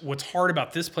what's hard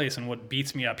about this place and what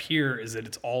beats me up here is that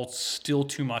it's all still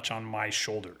too much on my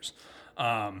shoulders.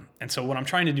 And so what I'm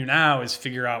trying to do now is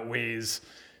figure out ways,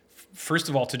 first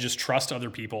of all, to just trust other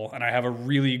people. And I have a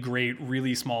really great,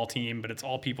 really small team, but it's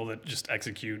all people that just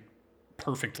execute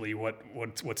perfectly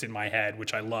what's in my head,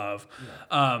 which I love.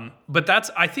 Yeah. But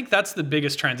I think that's the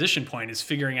biggest transition point, is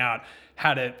figuring out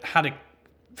how to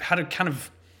kind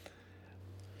of,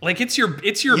 like, it's your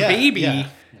baby. Yeah.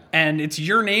 And it's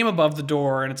your name above the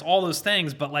door, and it's all those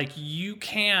things, but like, you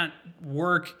can't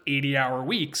work 80-hour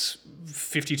weeks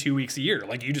 52 weeks a year.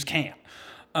 Like, you just can't.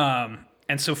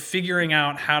 And so figuring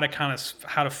out how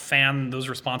to fan those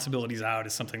responsibilities out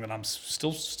is something that I'm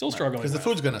still struggling with. Because the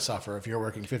food's going to suffer if you're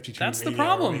working 52 That's the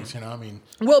problem. Weeks,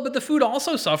 Well, but the food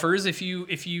also suffers if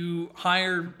you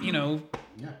hire,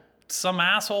 some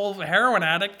asshole heroin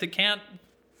addict that can't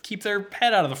keep their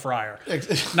head out of the fryer.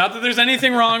 Not that there's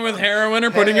anything wrong with heroin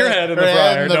or putting your head in the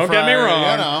fryer. Don't get me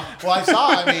wrong. Well, I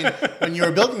saw, when you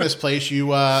were building this place, you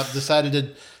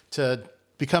decided to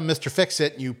become Mr.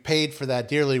 Fix-It. You paid for that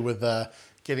dearly with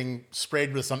getting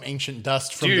sprayed with some ancient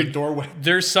dust from the doorway.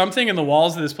 There's something in the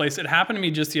walls of this place. It happened to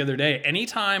me just the other day.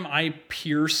 Anytime I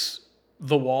pierce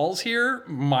the walls here,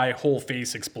 my whole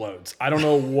face explodes. I don't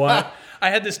know what. I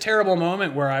had this terrible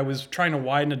moment where I was trying to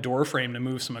widen a door frame to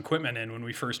move some equipment in when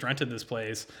we first rented this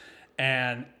place.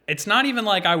 And it's not even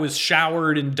like I was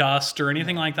showered in dust or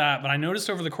anything like that, but I noticed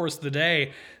over the course of the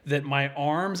day that my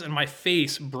arms and my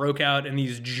face broke out in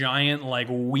these giant, like,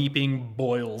 weeping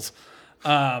boils.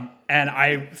 And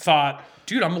I thought,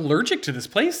 dude, I'm allergic to this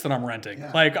place that I'm renting.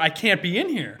 Yeah. Like, I can't be in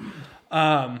here.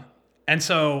 And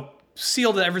so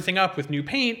sealed everything up with new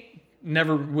paint.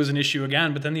 Never was an issue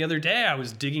again. But then the other day I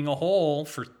was digging a hole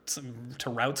to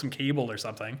route some cable or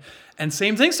something. And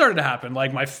same thing started to happen.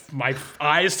 Like my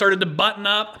eyes started to button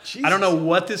up. Jesus. I don't know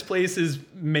what this place is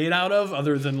made out of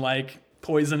other than like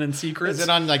poison and secrets. Is it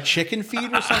on like chicken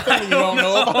feed or something that you don't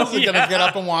know about? Is it going to get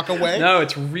up and walk away? No,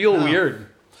 it's real weird.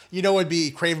 You know what would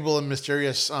be craveable and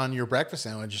mysterious on your breakfast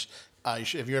sandwich?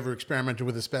 Have you ever experimented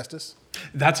with asbestos?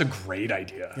 That's a great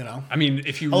idea. You know, I mean,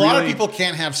 if you a lot of people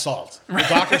can't have salt. The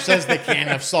doctor says they can't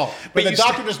have salt, but the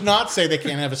doctor does not say they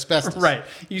can't have asbestos. Right.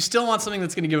 You still want something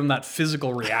that's going to give them that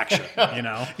physical reaction. You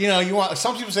know. You want.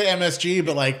 Some people say MSG,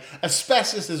 but like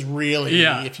asbestos is really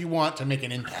if you want to make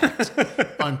an impact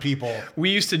on people.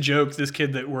 We used to joke. This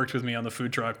kid that worked with me on the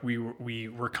food truck, we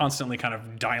were constantly kind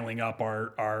of dialing up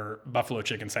our buffalo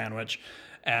chicken sandwich.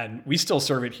 And we still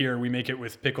serve it here. We make it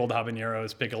with pickled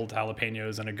habaneros, pickled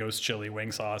jalapenos, and a ghost chili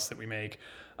wing sauce that we make.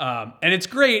 And it's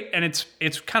great, and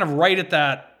it's kind of right at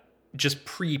that just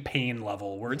pre-pain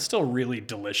level where it's still really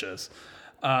delicious.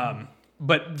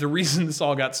 But the reason this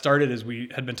all got started is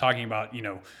we had been talking about,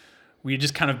 we had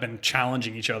just kind of been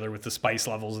challenging each other with the spice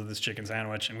levels of this chicken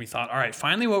sandwich. And we thought, all right,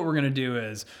 finally what we're going to do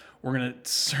is we're going to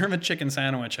serve a chicken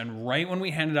sandwich, and right when we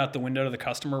hand it out the window to the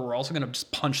customer, we're also going to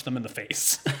just punch them in the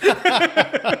face.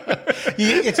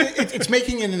 It's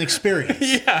making it an experience.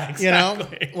 Yeah,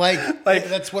 exactly. Like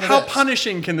that's what it is. How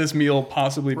punishing can this meal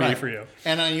possibly be for you?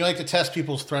 And you like to test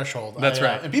people's threshold. That's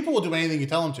right. And people will do anything you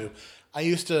tell them to. I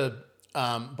used to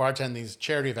bartend these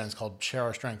charity events called Share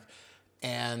Our Strength.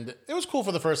 And it was cool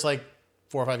for the first 4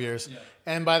 or 5 years. Yeah.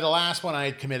 And by the last one I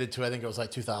had committed to, I think it was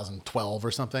 2012 or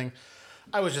something,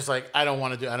 I was just like, I don't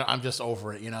want to do it. I'm just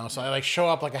over it, So I show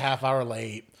up a half hour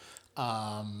late.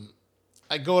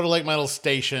 I go to my little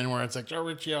station where it's like, oh,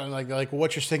 Richie, I'm like,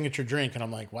 what's your signature drink? And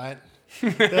I'm like, what?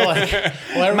 They're like,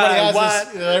 well,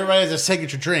 everybody has a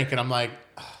signature drink. And I'm like,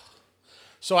 oh.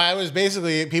 So I was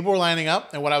basically, people were lining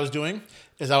up, and what I was doing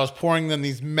is I was pouring them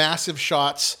these massive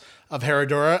shots of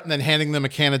Herradura and then handing them a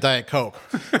can of Diet Coke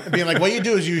and being like, what you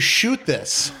do is you shoot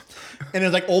this. And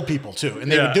it was old people too,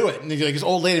 and they would do it. And this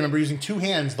old lady, I remember using 2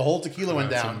 hands, the whole tequila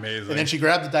went down. Amazing. And then she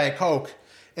grabbed the Diet Coke,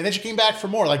 and then she came back for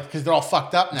more, because they're all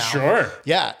fucked up now. Sure.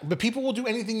 Yeah, but people will do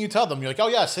anything you tell them. You're like, oh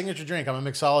yeah, signature drink. I'm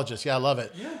a mixologist. Yeah, I love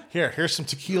it. Yeah. Here's some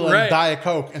tequila and Diet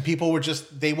Coke, and people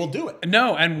they will do it.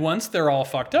 No, and once they're all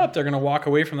fucked up, they're gonna walk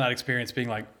away from that experience being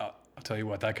like, oh, I'll tell you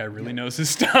what, that guy really knows his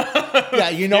stuff.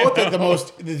 Yeah, what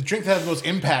the drink that had the most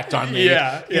impact on me.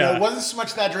 It wasn't so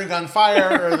much that drink on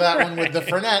fire or that one with the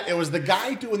Fernet. It was the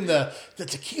guy doing the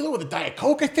tequila with the Diet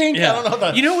Coke, I think. Yeah. I don't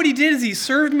know. You know what he did is he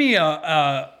served me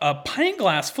a pint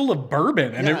glass full of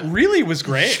bourbon, and it really was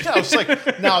great. Yeah, I was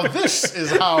like, now that's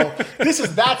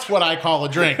what I call a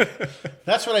drink.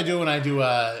 That's what I do when I do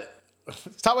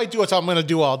it's how I do it, so I'm going to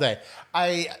do all day.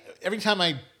 Every time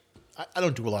I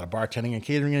don't do a lot of bartending and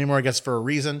catering anymore, I guess for a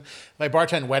reason. If I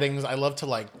bartend weddings, I love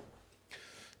to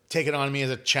take it on me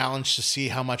as a challenge to see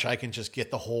how much I can just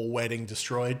get the whole wedding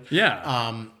destroyed.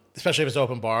 Yeah. Especially if it's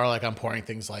open bar, I'm pouring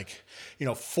things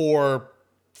 4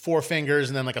 fingers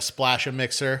and then a splash of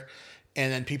mixer.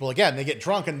 And then people, again, they get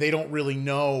drunk and they don't really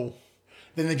know.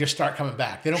 Then they just start coming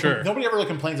back. They don't. Sure. Nobody ever really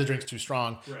complains the drink's too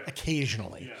strong. Right.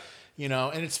 Occasionally. Yeah.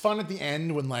 And it's fun at the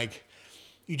end when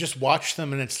you just watch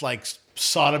them and it's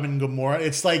Sodom and Gomorrah.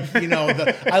 It's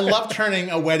I love turning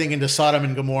a wedding into Sodom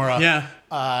and Gomorrah. Yeah.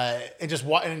 And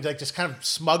just kind of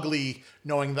smugly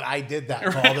knowing that I did that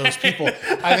to all those people.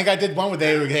 I think I did one where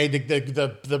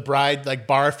the bride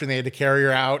barfed and they had to carry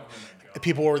her out.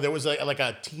 There was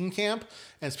a teen camp,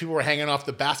 and people were hanging off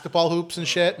the basketball hoops and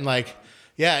shit, and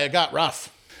it got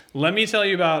rough. Let me tell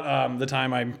you about the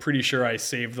time I'm pretty sure I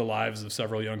saved the lives of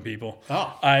several young people.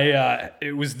 Oh.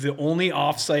 It was the only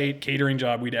off-site catering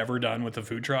job we'd ever done with a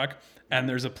food truck. And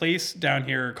there's a place down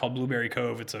here called Blueberry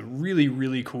Cove. It's a really,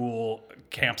 really cool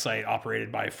campsite operated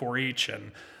by 4-H.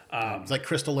 And it's like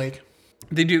Crystal Lake.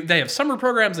 They have summer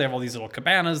programs. They have all these little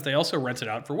cabanas. They also rent it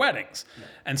out for weddings. Yeah.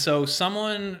 And so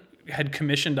someone had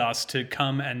commissioned us to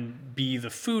come and be the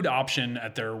food option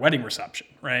at their wedding reception,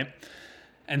 right?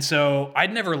 And so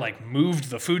I'd never moved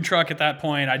the food truck at that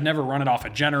point. I'd never run it off a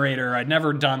generator. I'd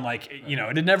never done it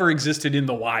had never existed in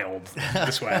the wild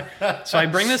this way. So I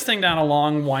bring this thing down a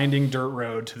long winding dirt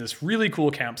road to this really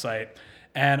cool campsite,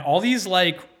 and all these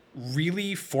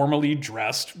really formally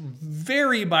dressed,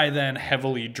 very by then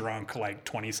heavily drunk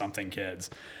 20-something kids.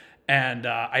 And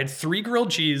I had 3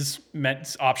 grilled cheese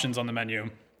options on the menu.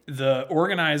 The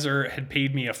organizer had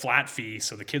paid me a flat fee,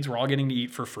 so the kids were all getting to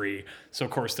eat for free. So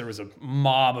of course there was a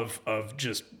mob of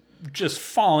just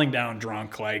falling down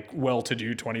drunk, like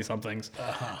well-to-do 20-somethings.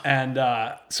 And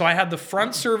so I had the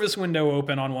front service window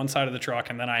open on one side of the truck,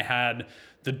 and then I had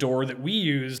the door that we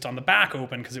used on the back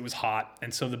open because it was hot.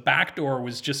 And so the back door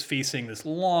was just facing this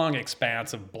long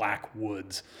expanse of black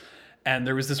woods. And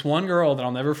there was this one girl that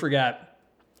I'll never forget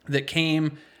that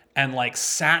came and like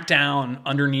sat down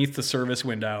underneath the service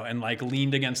window and like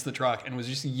leaned against the truck and was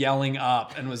just yelling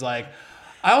up and was like,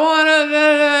 I want to,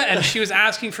 and she was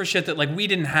asking for shit that like we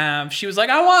didn't have. She was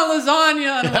like, I want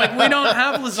lasagna. And I'm like, we don't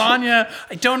have lasagna.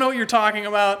 I don't know what you're talking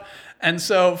about. And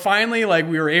so finally, like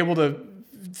we were able to,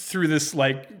 through this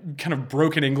like kind of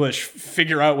broken English,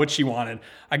 figure out what she wanted.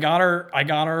 I got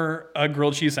her a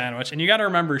grilled cheese sandwich. And you got to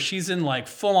remember, she's in like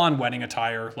full on wedding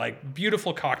attire, like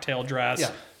beautiful cocktail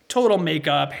dress, total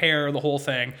makeup, hair, the whole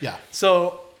thing. Yeah.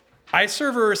 So I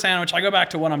serve her a sandwich. I go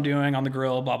back to what I'm doing on the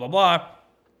grill, blah, blah, blah.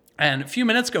 And a few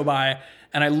minutes go by,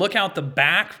 and I look out the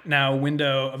back now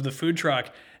window of the food truck,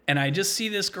 and I just see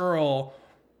this girl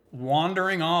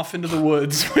wandering off into the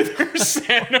woods with her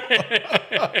sandwich.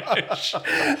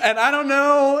 And I don't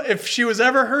know if she was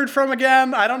ever heard from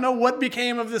again. I don't know what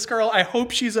became of this girl. I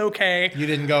hope she's okay. You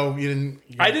didn't go.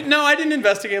 I didn't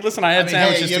investigate. Listen, I had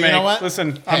sandwiches to make. You know what?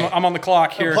 Listen, hey, I'm on the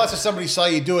clock here. Plus, if somebody saw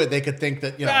you do it, they could think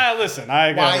that, listen,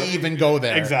 why even go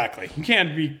there? Exactly. You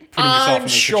can't be putting yourself in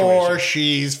this situation. I'm sure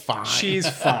she's fine. She's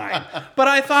fine. But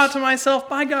I thought to myself,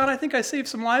 by God, I think I saved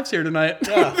some lives here tonight.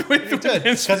 Yeah, you did.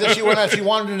 Because if she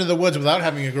wandered into the woods without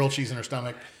having a grilled cheese in her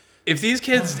stomach. If these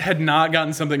kids had not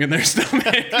gotten something in their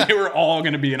stomach, they were all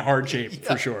going to be in hard shape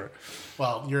for sure.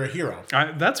 Well, you're a hero.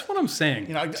 That's what I'm saying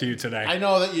to you today. I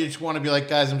know that you just want to be like,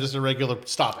 guys, I'm just a regular.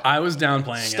 Stop it. I was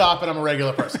downplaying Stop it. I'm a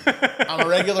regular person. I'm a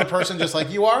regular person just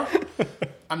like you are.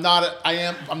 I'm not.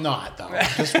 I'm not, though. I'm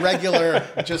just regular,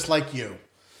 just like you.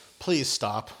 Please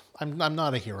stop. I'm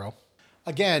not a hero.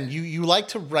 Again, you like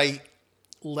to write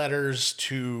letters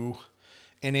to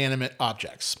inanimate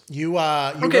objects.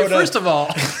 First of all,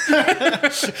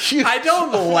 I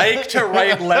don't like to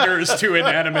write letters to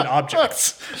inanimate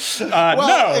objects. No,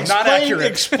 not accurate.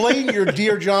 Explain your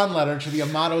Dear John letter to the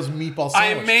Amato's meatball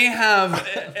sandwich. I may have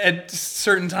at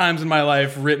certain times in my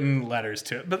life written letters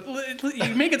to it, but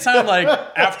you make it sound like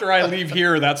after I leave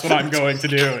here, that's what I'm going to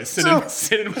do, is sit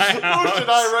in my house. Who should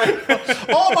I write?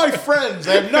 All my friends.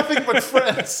 I have nothing but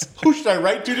friends. Who should I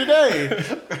write to today?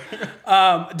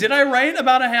 Did I write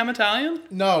about a ham Italian?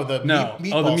 No,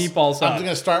 meatballs. Oh, the meatball sauce. I'm going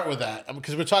to start with that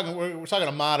because we're talking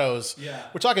Amatos. Yeah.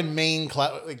 We're talking Maine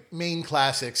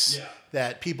classics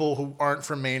that people who aren't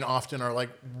from Maine often are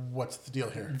like, what's the deal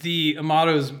here? The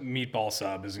Amato's meatball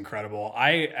sub is incredible.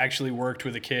 I actually worked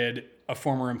with a kid, a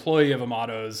former employee of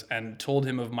Amato's, and told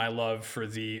him of my love for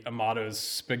the Amato's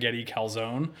spaghetti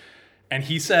calzone. And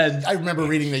he said... I remember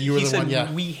reading that you were the one, yeah.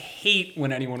 We hate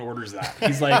when anyone orders that.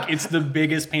 He's like, it's the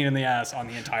biggest pain in the ass on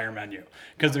the entire menu.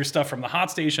 Because there's stuff from the hot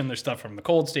station, there's stuff from the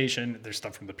cold station, there's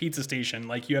stuff from the pizza station.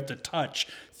 Like, you have to touch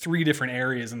 3 different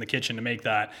areas in the kitchen to make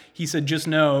that. He said, just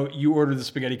know, you order the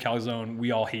spaghetti calzone,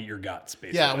 we all hate your guts,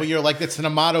 basically. Yeah, well, you're like, it's an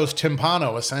Amato's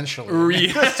timpano, essentially.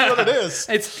 That's what it is.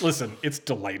 It's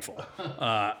delightful.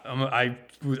 I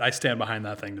stand behind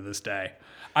that thing to this day.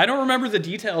 I don't remember the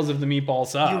details of the meatball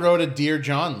sub. You wrote a Dear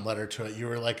John letter to it. You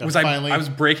were like, I was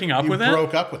breaking up with it? You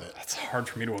broke up with it. That's hard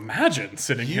for me to imagine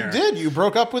sitting here. You did. You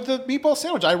broke up with the meatball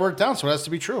sandwich. I worked down, so it has to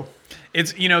be true.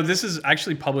 It's, this is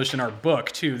actually published in our book,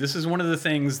 too. This is one of the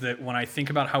things that when I think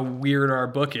about how weird our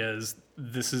book is,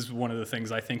 this is one of the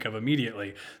things I think of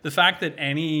immediately. The fact that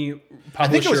any publisher... I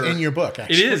think it was in your book,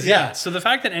 actually. It is, yeah. So the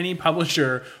fact that any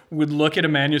publisher would look at a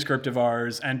manuscript of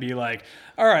ours and be like,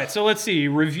 all right, so let's see,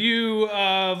 review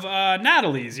of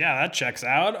Natalie's. Yeah, that checks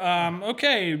out.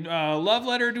 Okay, love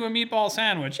letter to a meatball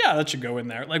sandwich. Yeah, that should go in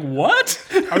there. Like, what?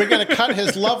 Are we going to cut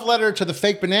his love letter to the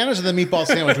fake bananas or the meatball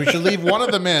sandwich? We should leave one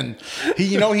of them in.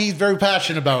 He's very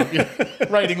passionate about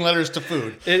writing letters to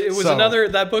food.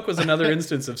 That book was another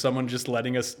instance of someone just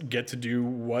letting us get to do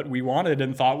what we wanted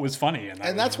and thought was funny.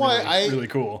 And that's why really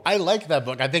cool. I like that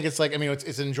book. I think it's like,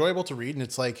 it's enjoyable to read, and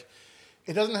it's like,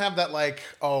 it doesn't have that like,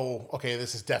 oh, okay,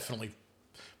 this is definitely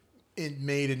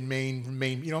made in Maine.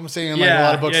 You know what I'm saying? Like a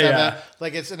lot of books have that.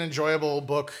 Like, it's an enjoyable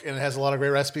book, and it has a lot of great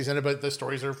recipes in it, but the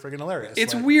stories are friggin' hilarious.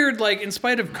 It's weird, like, in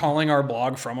spite of calling our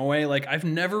blog From Away, like, I've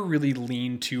never really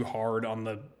leaned too hard on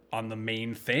the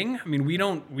main thing. I mean, we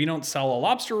don't sell a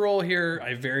lobster roll here.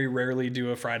 I very rarely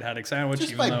do a fried haddock sandwich.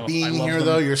 Just by being here,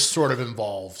 though, you're sort of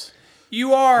involved.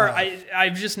 You are.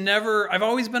 I've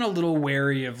always been a little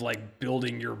wary of like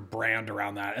building your brand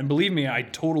around that. And believe me, I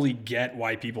totally get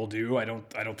why people do. I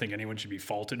don't think anyone should be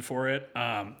faulted for it.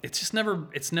 It's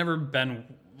never been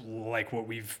like what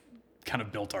we've kind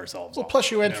of built ourselves on.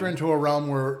 Plus you enter into a realm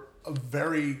where a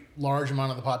very large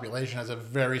amount of the population has a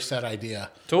very set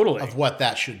idea of what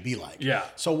that should be like. Yeah.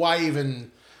 So why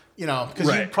even,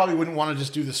 because you probably wouldn't want to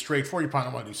just do the straightforward. You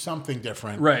probably want to do something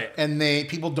different. Right. And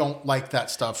people don't like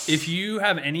that stuff. If you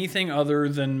have anything other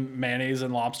than mayonnaise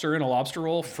and lobster in a lobster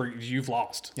roll, you've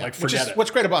lost. Yeah. Like, forget it.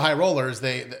 What's great about High Roller is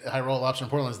High Roller Lobster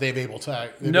in Portland is they've proved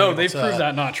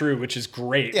that not true, which is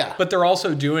great. Yeah. But they're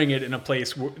also doing it in a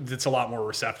place that's a lot more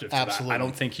receptive to Absolutely. that. I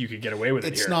don't think you could get away with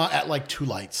it here. It's not at like Two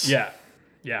Lights. Yeah.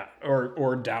 Yeah.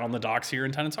 Or down on the docks here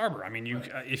in Tennant's Harbor. I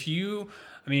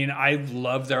mean, I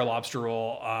love their lobster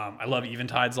roll. I love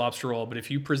Eventide's lobster roll. But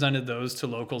if you presented those to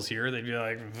locals here, they'd be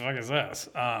like, "What the fuck is this?"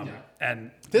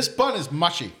 And this bun is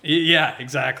mushy. Yeah,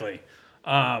 exactly.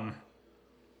 And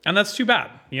that's too bad,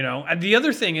 And the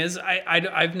other thing is,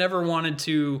 I've never wanted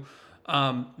to.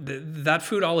 That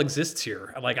food all exists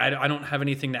here. Like I don't have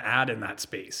anything to add in that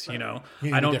space. I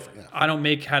don't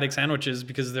make haddock sandwiches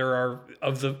because there are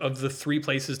of the 3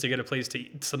 places to get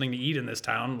something to eat in this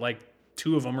town. Like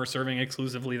 2 of them are serving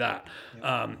exclusively that.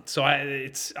 Yeah. So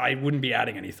I wouldn't be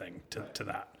adding anything to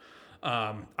that.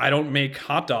 I don't make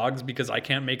hot dogs because I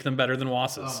can't make them better than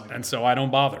Wass's, and so I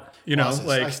don't bother. Wass's.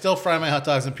 I still fry my hot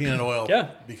dogs in peanut oil. Yeah.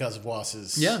 Because of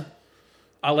Wass's. Yeah.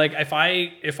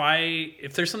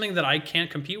 If there's something that I can't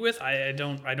compete with, I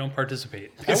don't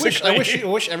participate. I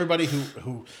wish everybody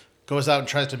who goes out and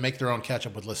tries to make their own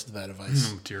ketchup would listen to that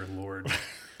advice. Oh, dear Lord.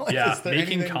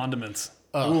 Making condiments.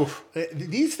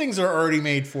 These things are already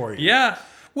made for you. Yeah.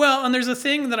 Well, and there's a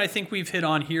thing that I think we've hit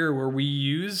on here where we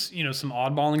use, some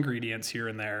oddball ingredients here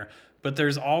and there, but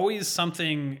there's always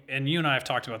something, and you and I have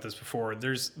talked about this before.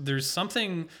 There's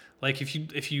something like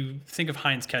if you think of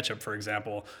Heinz ketchup, for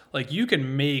example, like you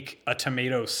can make a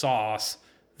tomato sauce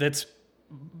that's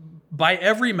by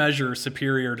every measure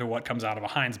superior to what comes out of a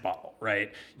Heinz bottle,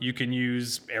 right? You can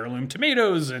use heirloom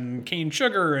tomatoes and cane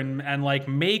sugar and like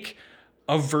make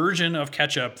a version of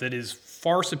ketchup that is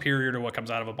far superior to what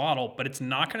comes out of a bottle, but it's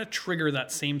not going to trigger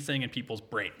that same thing in people's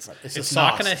brains. Right. It's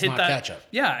not going to hit that ketchup.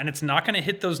 Yeah, and it's not going to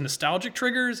hit those nostalgic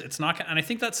triggers. It's not, and I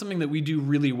think that's something that we do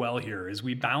really well here. Is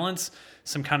we balance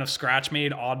some kind of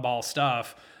scratch-made oddball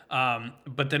stuff,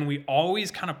 but then we always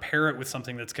kind of pair it with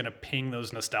something that's going to ping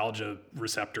those nostalgia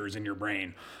receptors in your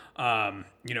brain.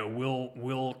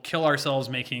 We'll kill ourselves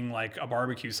making like a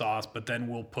barbecue sauce, but then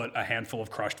we'll put a handful of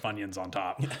crushed Funyuns on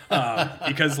top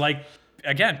because like.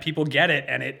 Again, people get it,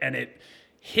 and it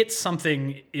hits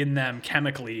something in them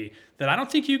chemically that I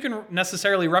don't think you can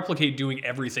necessarily replicate doing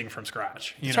everything from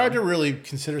scratch. It's hard to really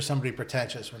consider somebody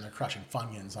pretentious when they're crushing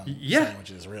Funyuns on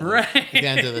sandwiches, really, right. At the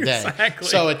end of the day. Exactly.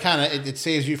 So it kind of it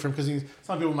saves you from, because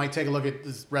some people might take a look at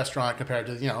this restaurant compared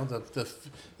to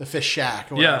the Fish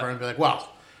Shack or whatever, and be like, well,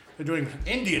 they're doing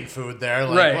Indian food there.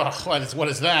 Like, right. Well, what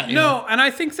is that? And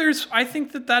I think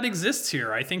that exists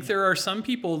here. I think there are some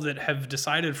people that have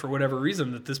decided for whatever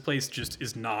reason that this place just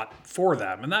is not for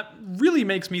them. And that really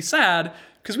makes me sad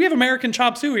because we have American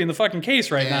chop suey in the fucking case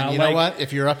right now. You know what?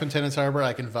 If you're up in Tennant's Harbor,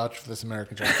 I can vouch for this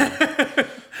American chop suey.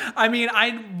 I mean,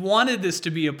 I wanted this to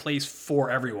be a place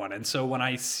for everyone. And so when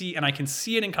I can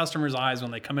see it in customers' eyes when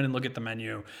they come in and look at the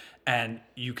menu, and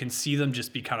you can see them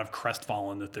just be kind of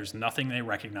crestfallen that there's nothing they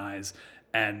recognize.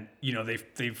 And,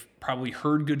 they've probably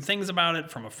heard good things about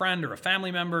it from a friend or a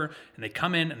family member, and they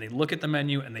come in and they look at the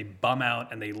menu and they bum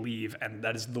out and they leave. And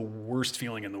that is the worst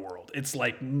feeling in the world. It's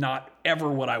like not ever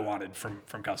what I wanted from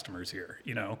customers here,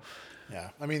 Yeah,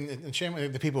 I mean, and shame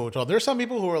the people who told. There's some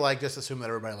people who are like, just assume that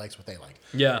everybody likes what they like.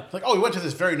 Yeah. Like, oh, we went to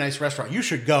this very nice restaurant. You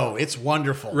should go. It's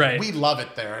wonderful. Right. We love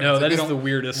it there. No, that is the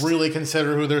weirdest. Really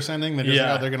consider who they're sending. They're just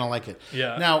like, oh, they're going to like it.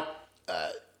 Yeah. Now,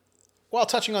 while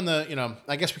touching on the,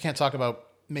 I guess we can't talk about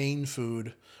Maine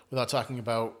food without talking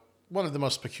about one of the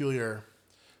most peculiar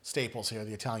staples here,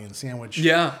 the Italian sandwich.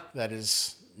 Yeah. That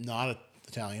is not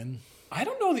Italian. I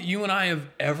don't know that you and I have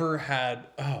ever had.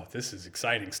 Oh, this is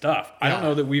exciting stuff. Yeah. I don't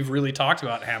know that we've really talked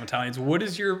about ham Italians. What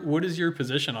is your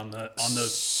position on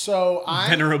those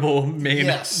venerable Maine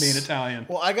Italian?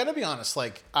 Well, I got to be honest.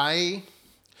 I'm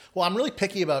really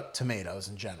picky about tomatoes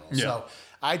in general. Yeah. So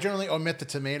I generally omit the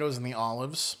tomatoes and the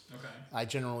olives. Okay. I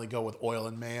generally go with oil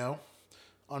and mayo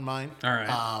on mine. All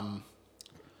right.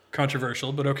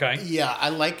 Controversial, but okay. Yeah, I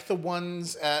like the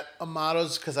ones at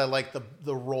Amato's because I like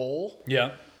the roll.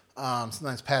 Yeah.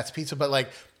 Sometimes Pat's Pizza, but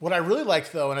what I really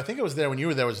liked though, and I think it was there when you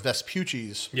were there, was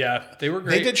Vespucci's. Yeah, they were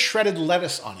great. They did shredded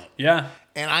lettuce on it. Yeah,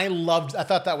 and I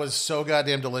thought that was so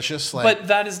goddamn delicious. But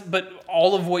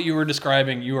all of what you were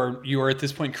describing, you are at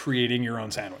this point creating your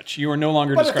own sandwich. You are no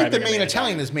longer describing. But I think the main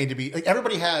Italian is made to be like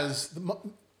everybody has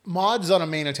mods on a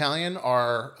main Italian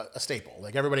are a staple.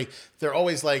 Like everybody, they're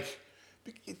always like.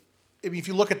 I mean, if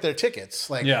you look at their tickets,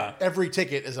 like every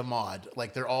ticket is a mod.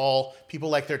 Like they're all people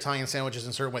like their Italian sandwiches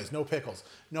in certain ways. No pickles,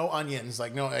 no onions.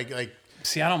 Like no like.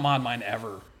 See, I don't mod mine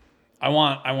ever. I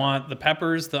want the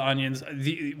peppers, the onions.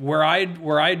 Where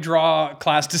I draw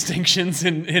class distinctions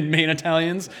in main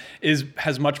Italians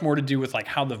has much more to do with like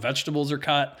how the vegetables are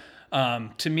cut.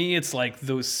 To me, it's like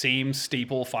those same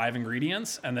staple 5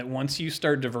 ingredients, and that once you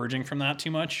start diverging from that too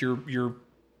much, you're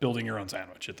building your own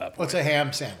sandwich at that point. Well, it's a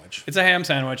ham sandwich. It's a ham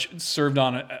sandwich served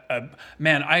on a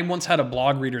man. I once had a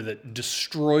blog reader that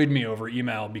destroyed me over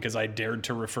email because I dared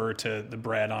to refer to the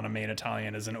bread on a main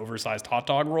Italian as an oversized hot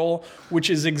dog roll,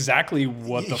 which is exactly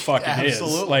what the fuck it is.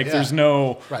 Like there's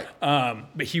no right.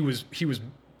 But he was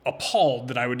appalled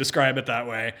that I would describe it that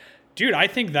way. Dude, I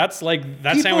think that's like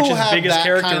that sandwich's biggest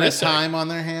characteristic. Kind of time on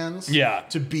their hands,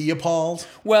 to be appalled.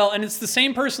 Well, and it's the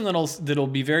same person that'll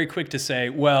be very quick to say,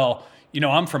 well, you know,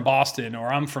 I'm from Boston, or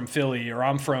I'm from Philly, or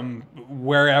I'm from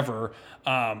wherever.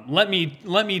 Let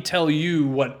me tell you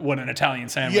what an Italian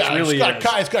sandwich really is.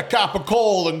 It's got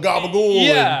capicola and gabagool.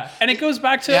 Yeah, and it goes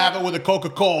back to... You have it with a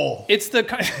Coca-Cola.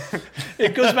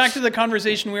 It goes back to the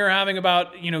conversation we were having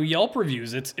about, you know, Yelp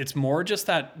reviews. It's more just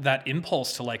that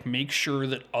impulse to like make sure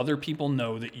that other people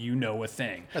know that you know a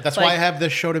thing. That's why I have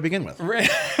this show to begin with. Right.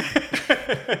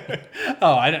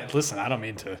 Oh, I don't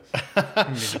mean to.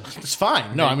 It's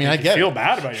fine. No, I mean, I get it. Feel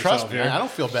bad about yourself. Trust me, I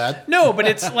don't feel bad. No, but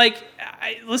it's like,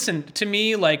 listen, to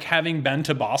me, like having been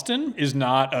to Boston is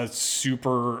not a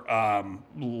super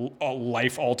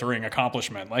life-altering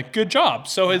accomplishment. Like, good job.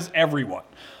 So has everyone.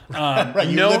 Right,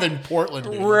 you live in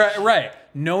Portland. Dude. Right.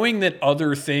 Knowing that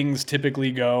other things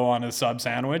typically go on a sub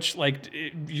sandwich, like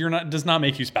does not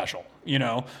make you special. You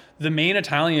know, the main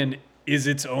Italian is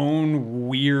its own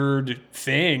weird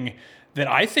thing that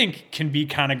I think can be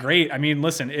kind of great. I mean,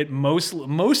 listen, it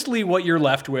mostly what you're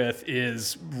left with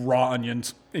is raw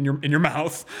onions in your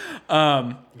mouth.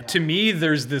 To me,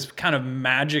 there's this kind of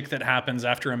magic that happens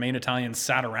after a main Italian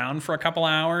sat around for a couple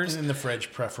hours. In the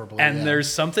fridge, preferably. And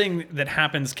there's something that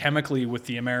happens chemically with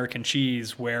the American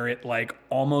cheese where it like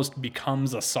almost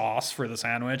becomes a sauce for the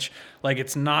sandwich. Like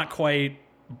it's not quite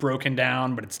broken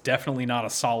down, but it's definitely not a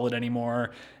solid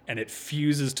anymore. And it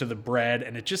fuses to the bread,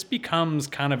 and it just becomes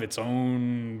kind of its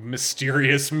own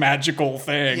mysterious, magical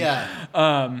thing. Yeah.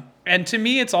 And to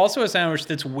me, it's also a sandwich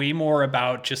that's way more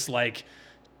about just like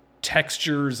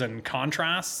textures and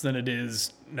contrasts than it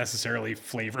is necessarily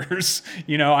flavors.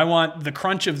 You know, I want the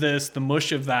crunch of this, the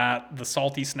mush of that, the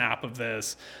salty snap of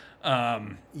this,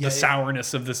 the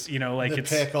sourness of this. You know, like the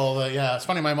pickle. It's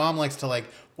funny. My mom likes to like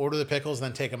order the pickles and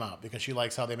then take them out because she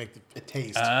likes how they make it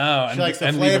taste. Oh, she likes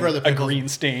the flavor of the pickles. A green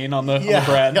stain on the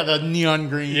bread. Yeah, the neon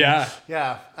green. Yeah.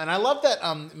 And I love that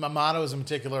Amados in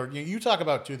particular. You talk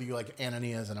about too that you like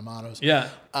Ananias and Amados. Yeah.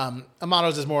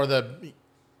 Amados is more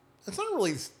it's not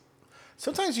really.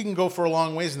 Sometimes you can go for a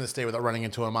long ways in this day without running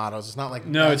into Amados. It's not like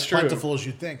it's plentiful as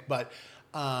you'd think, but.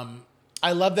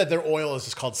 I love that their oil is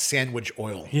just called sandwich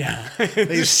oil. Yeah.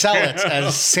 They sell it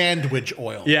as sandwich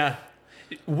oil. Yeah.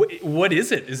 What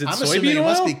is it? Is it soybean oil? It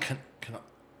must be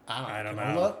I don't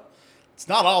know. It's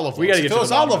not olive oil. If it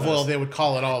was olive oil, they would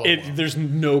call it olive oil. There's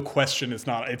no question it's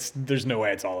not. There's no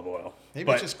way it's olive oil.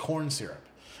 Maybe it's just corn syrup.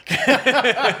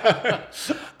 I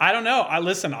don't know.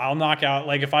 I'll knock out,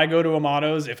 like if I go to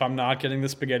Amato's, if I'm not getting the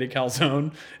spaghetti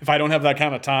calzone, if I don't have that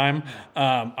kind of time,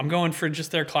 I'm going for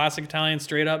just their classic Italian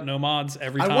straight up, no mods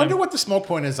every time. I wonder what the smoke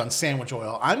point is on sandwich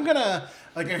oil. I'm gonna,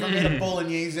 like if I made a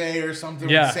bolognese or something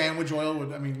with sandwich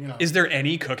oil, Is there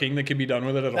any cooking that can be done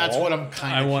with it at all? That's what I'm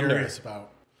kind of curious about.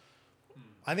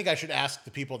 I think I should ask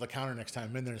the people at the counter next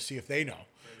time I'm in there to see if they know.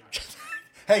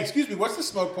 Hey, excuse me, what's the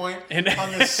smoke point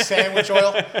on this sandwich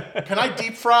oil? Can I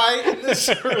deep fry in this?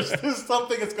 Or is this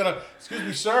something that's going to, excuse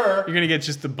me, sir? You're going to get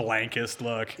just the blankest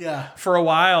look. Yeah. For a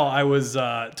while, I was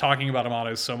talking about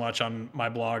Amados so much on my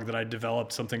blog that I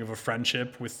developed something of a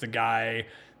friendship with the guy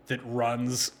that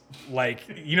runs, like,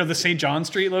 the St. John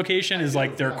Street location is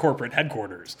like their corporate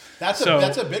headquarters. That's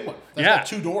a big one. That's got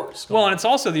 2 doors. Well, and it's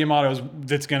also the Amados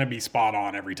that's going to be spot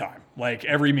on every time. Like,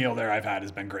 every meal there I've had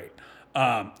has been great.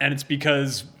 And it's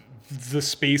because the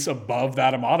space above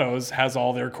that Amados has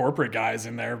all their corporate guys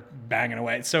in there banging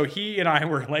away. So he and I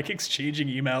were like exchanging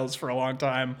emails for a long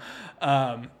time.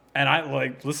 And I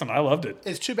I loved it.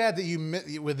 It's too bad that you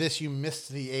missed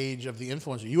the age of the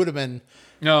influencer. You would have been,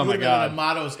 oh my God, an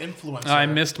Amados influencer. I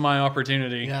missed my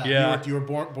opportunity. Yeah. You were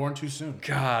born too soon.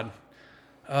 God.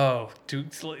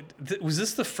 dude, was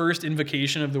this the first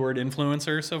invocation of the word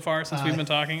influencer so far since we've been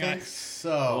talking? I think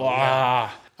so. Wow. Yeah.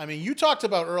 I mean, you talked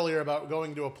about earlier about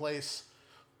going to a place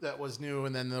that was new,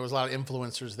 and then there was a lot of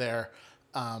influencers there.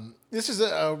 This is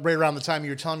right around the time you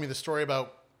were telling me the story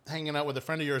about hanging out with a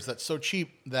friend of yours that's so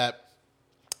cheap that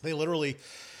they literally...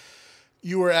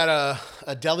 You were at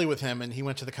a deli with him, and he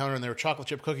went to the counter, and there were chocolate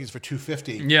chip cookies for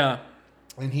 $2.50. Yeah.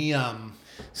 And he...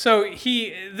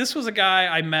 This was a guy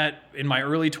I met in my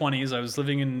early 20s. I was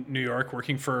living in New York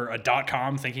working for a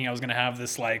 .com, thinking I was going to have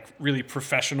this like really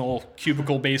professional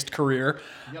cubicle-based career.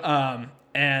 Yep.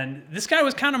 And this guy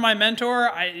was kind of my mentor.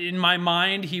 In my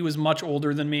mind, he was much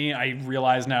older than me. I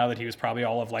realize now that he was probably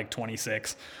all of like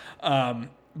 26.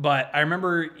 But I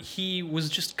remember he was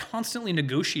just constantly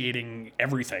negotiating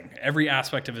everything, every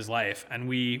aspect of his life. And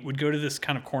we would go to this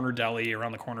kind of corner deli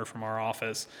around the corner from our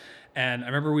office. And I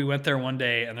remember we went there one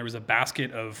day and there was a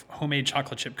basket of homemade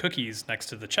chocolate chip cookies next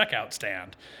to the checkout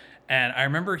stand. And I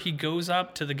remember he goes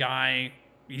up to the guy,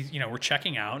 we're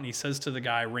checking out, and he says to the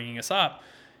guy ringing us up,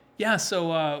 "Yeah, so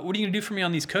what are you going to do for me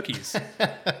on these cookies?"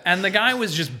 And the guy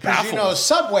was just baffled.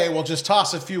 Subway will just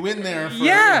toss a few in there.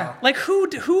 Like who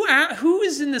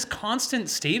is in this constant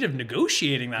state of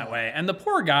negotiating that way? And the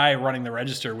poor guy running the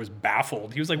register was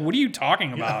baffled. He was like, "What are you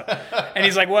talking about?" And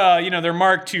he's like, "Well, they're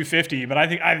marked $2.50, but I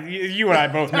think you and I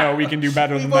both know we can do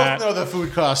better than that. We both know the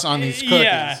food costs on these cookies."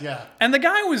 Yeah. And the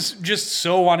guy was just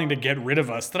so wanting to get rid of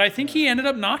us that I think he ended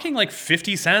up knocking like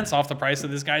 50 cents off the price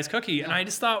of this guy's cookie. And I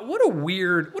just thought, what a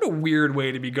weird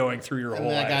way to be going through your whole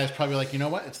life. And that guy's probably like, you know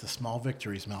what? It's the small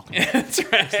victories, Malcolm. That's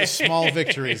right. It's the small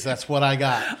victories. That's what I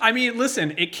got. I mean,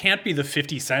 listen, it can't be the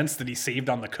 50 cents that he saved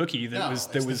on the cookie It's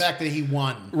the fact that he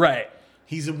won. Right.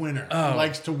 He's a winner. He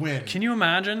likes to win. Can you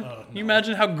imagine? No. Can you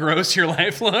imagine how gross your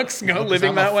life looks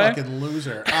living that way? I'm a fucking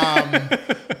loser.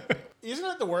 Isn't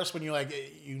it the worst when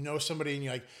you know somebody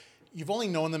and you've only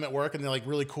known them at work and they're like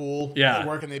really cool at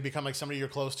work and they become like somebody you're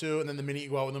close to, and then the minute you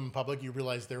go out with them in public, you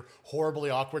realize they're horribly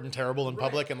awkward and terrible in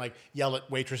public and like yell at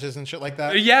waitresses and shit like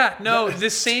that? Yeah, no,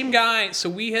 this same guy. So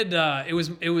we had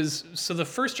so the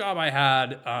first job I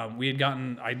had, we had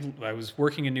gotten. I was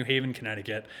working in New Haven,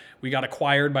 Connecticut. We got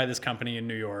acquired by this company in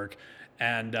New York,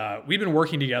 and we'd been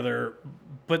working together,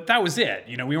 but that was it.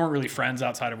 We weren't really friends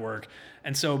outside of work,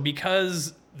 and so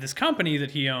because this company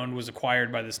that he owned was acquired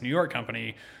by this New York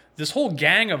company, this whole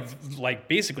gang of like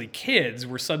basically kids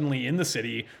were suddenly in the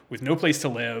city with no place to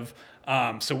live.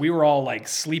 So we were all like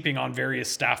sleeping on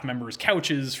various staff members'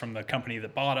 couches from the company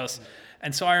that bought us.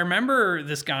 And so I remember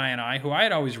this guy and I, who I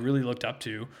had always really looked up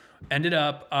to, ended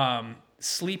up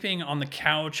sleeping on the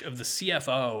couch of the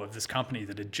CFO of this company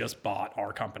that had just bought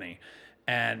our company.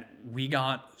 And we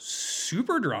got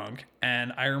super drunk.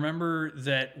 And I remember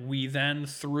that we then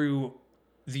threw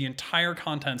the entire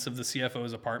contents of the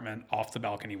CFO's apartment off the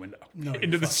balcony window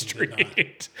into the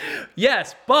street.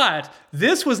 Yes, but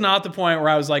this was not the point where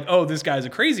I was like, oh, this guy's a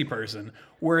crazy person.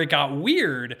 Where it got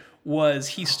weird was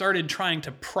he started trying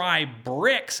to pry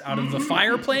bricks out of the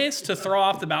fireplace to throw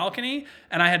off the balcony.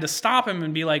 And I had to stop him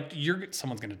and be like,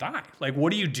 someone's going to die. Like,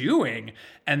 what are you doing?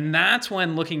 And that's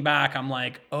when, looking back, I'm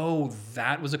like, oh,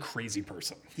 that was a crazy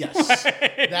person. Yes.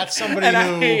 That's somebody and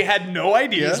who... I had no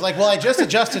idea. He's like, well, I just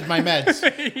adjusted my meds.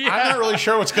 Yeah. I'm not really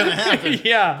sure what's going to happen.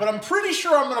 Yeah. But I'm pretty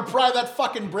sure I'm going to pry that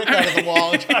fucking brick out of the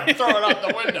wall and try to throw it out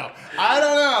the window. I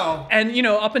don't know. And,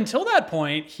 up until that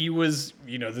point, he was,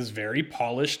 this very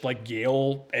polished, like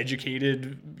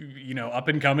Yale-educated,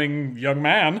 up-and-coming young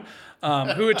man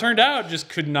who it turned out just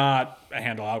could not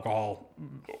handle alcohol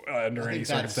under any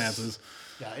circumstances.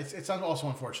 Yeah, it's also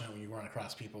unfortunate when you run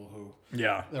across people who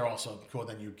they're also cool.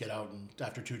 Then you get out and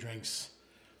after 2 drinks,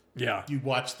 you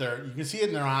watch you can see it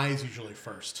in their eyes usually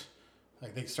first.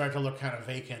 Like they start to look kind of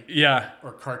vacant,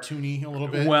 or cartoony a little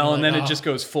bit. Well, and then it just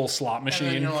goes full slot machine.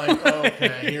 And then you're like,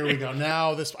 okay, here we go.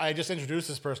 Now I just introduced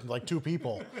this person to like 2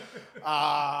 people.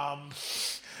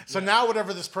 So now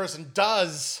whatever this person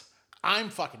does, I'm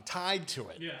fucking tied to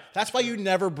it. Yeah. That's why you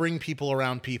never bring people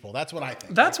around people. That's what I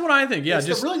think. That's what I think. Yeah,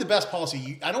 it's really the best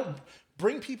policy. I don't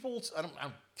bring people.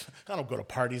 I don't go to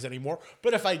parties anymore.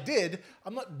 But if I did,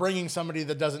 I'm not bringing somebody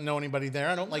that doesn't know anybody there.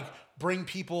 I don't bring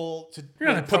people to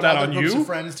put that on groups you. Of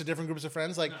friends to different groups of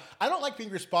friends. I don't like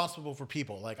being responsible for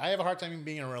people. Like I have a hard time even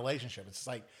being in a relationship. It's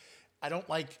like I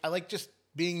like just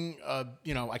being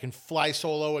I can fly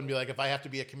solo and be like, if I have to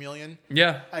be a chameleon,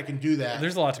 I can do that.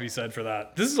 There's a lot to be said for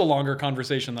that. This is a longer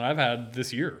conversation than I've had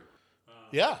this year.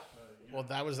 Yeah. Well,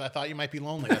 I thought you might be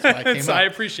lonely. That's why I came So up. I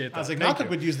appreciate that. I was like, Thank Malcolm you.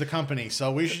 would use the company,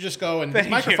 so we should just go. And these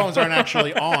Thank microphones you. aren't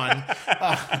actually on.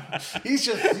 He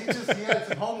had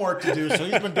some homework to do, so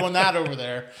he's been doing that over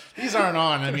there. These aren't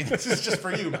on. I mean, this is just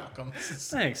for you, Malcolm.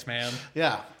 Thanks, man.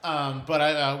 Yeah. But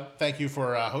I thank you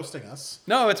for hosting us.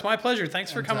 No, it's my pleasure.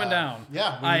 Thanks for coming down.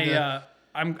 Yeah,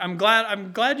 I'm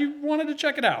glad you wanted to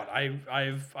check it out.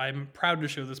 I'm proud to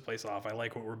show this place off. I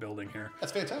like what we're building here.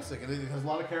 That's fantastic. It has a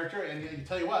lot of character, and you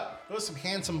tell you what, those are some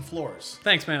handsome floors.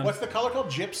 Thanks, man. What's the color called?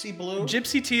 Gypsy blue?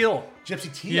 Gypsy teal.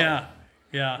 Gypsy teal. Yeah.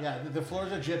 Yeah, the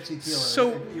floors are gypsy teal.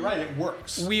 So you're right, it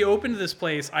works. We opened this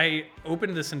place. I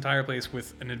opened this entire place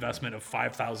with an investment of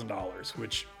 $5,000,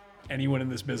 which anyone in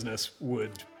this business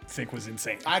would think was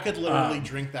insane. I could literally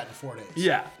drink that in 4 days.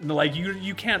 Yeah, like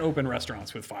you can't open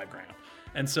restaurants with $5,000.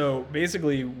 And so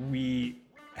basically we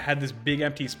had this big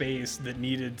empty space that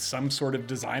needed some sort of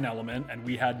design element, and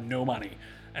we had no money.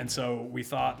 And so we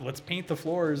thought, let's paint the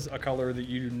floors a color that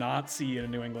you do not see in a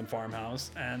New England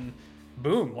farmhouse. And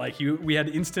boom, we had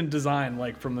instant design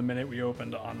like from the minute we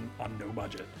opened on no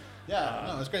budget. Yeah,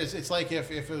 no, it's great. It's like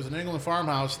if it was an England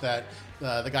farmhouse that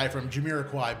the guy from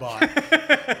Jamiroquai bought,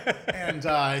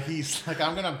 and he's like,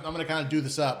 I'm gonna kind of do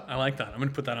this up. I like that. I'm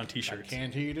gonna put that on T-shirts.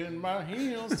 Candy in my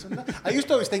heels tonight. I used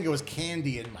to always think it was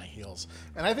candy in my heels,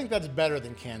 and I think that's better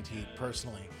than candy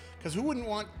personally. Because who wouldn't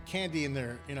want candy in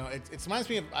there? You know, it reminds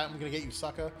me of I'm Gonna Get You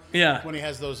Sucker. Yeah. When he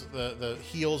has those the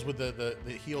heels with the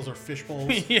heels are fish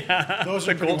bowls. Yeah. Those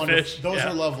the are pretty goldfish. wonderful. Those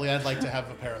are lovely. I'd like to have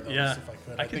a pair of those Yeah. if I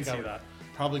could. I can think see I would that.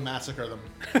 probably massacre them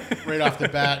right off the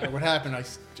bat. Or what happened? I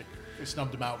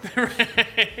snubbed them out.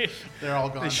 They're all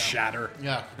gone They now. shatter.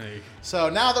 Yeah. Hey. So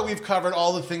now that we've covered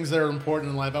all the things that are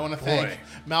important in life, I want to thank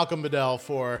Malcolm Bedell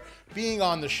for being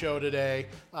on the show today.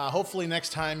 Hopefully next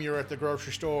time you're at the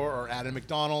grocery store or at a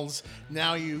McDonald's,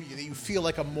 now you feel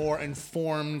like a more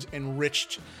informed,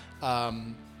 enriched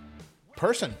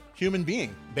person, human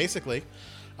being, basically.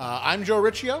 I'm Joe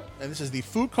Riccio, and this is the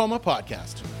Food Coma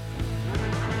Podcast.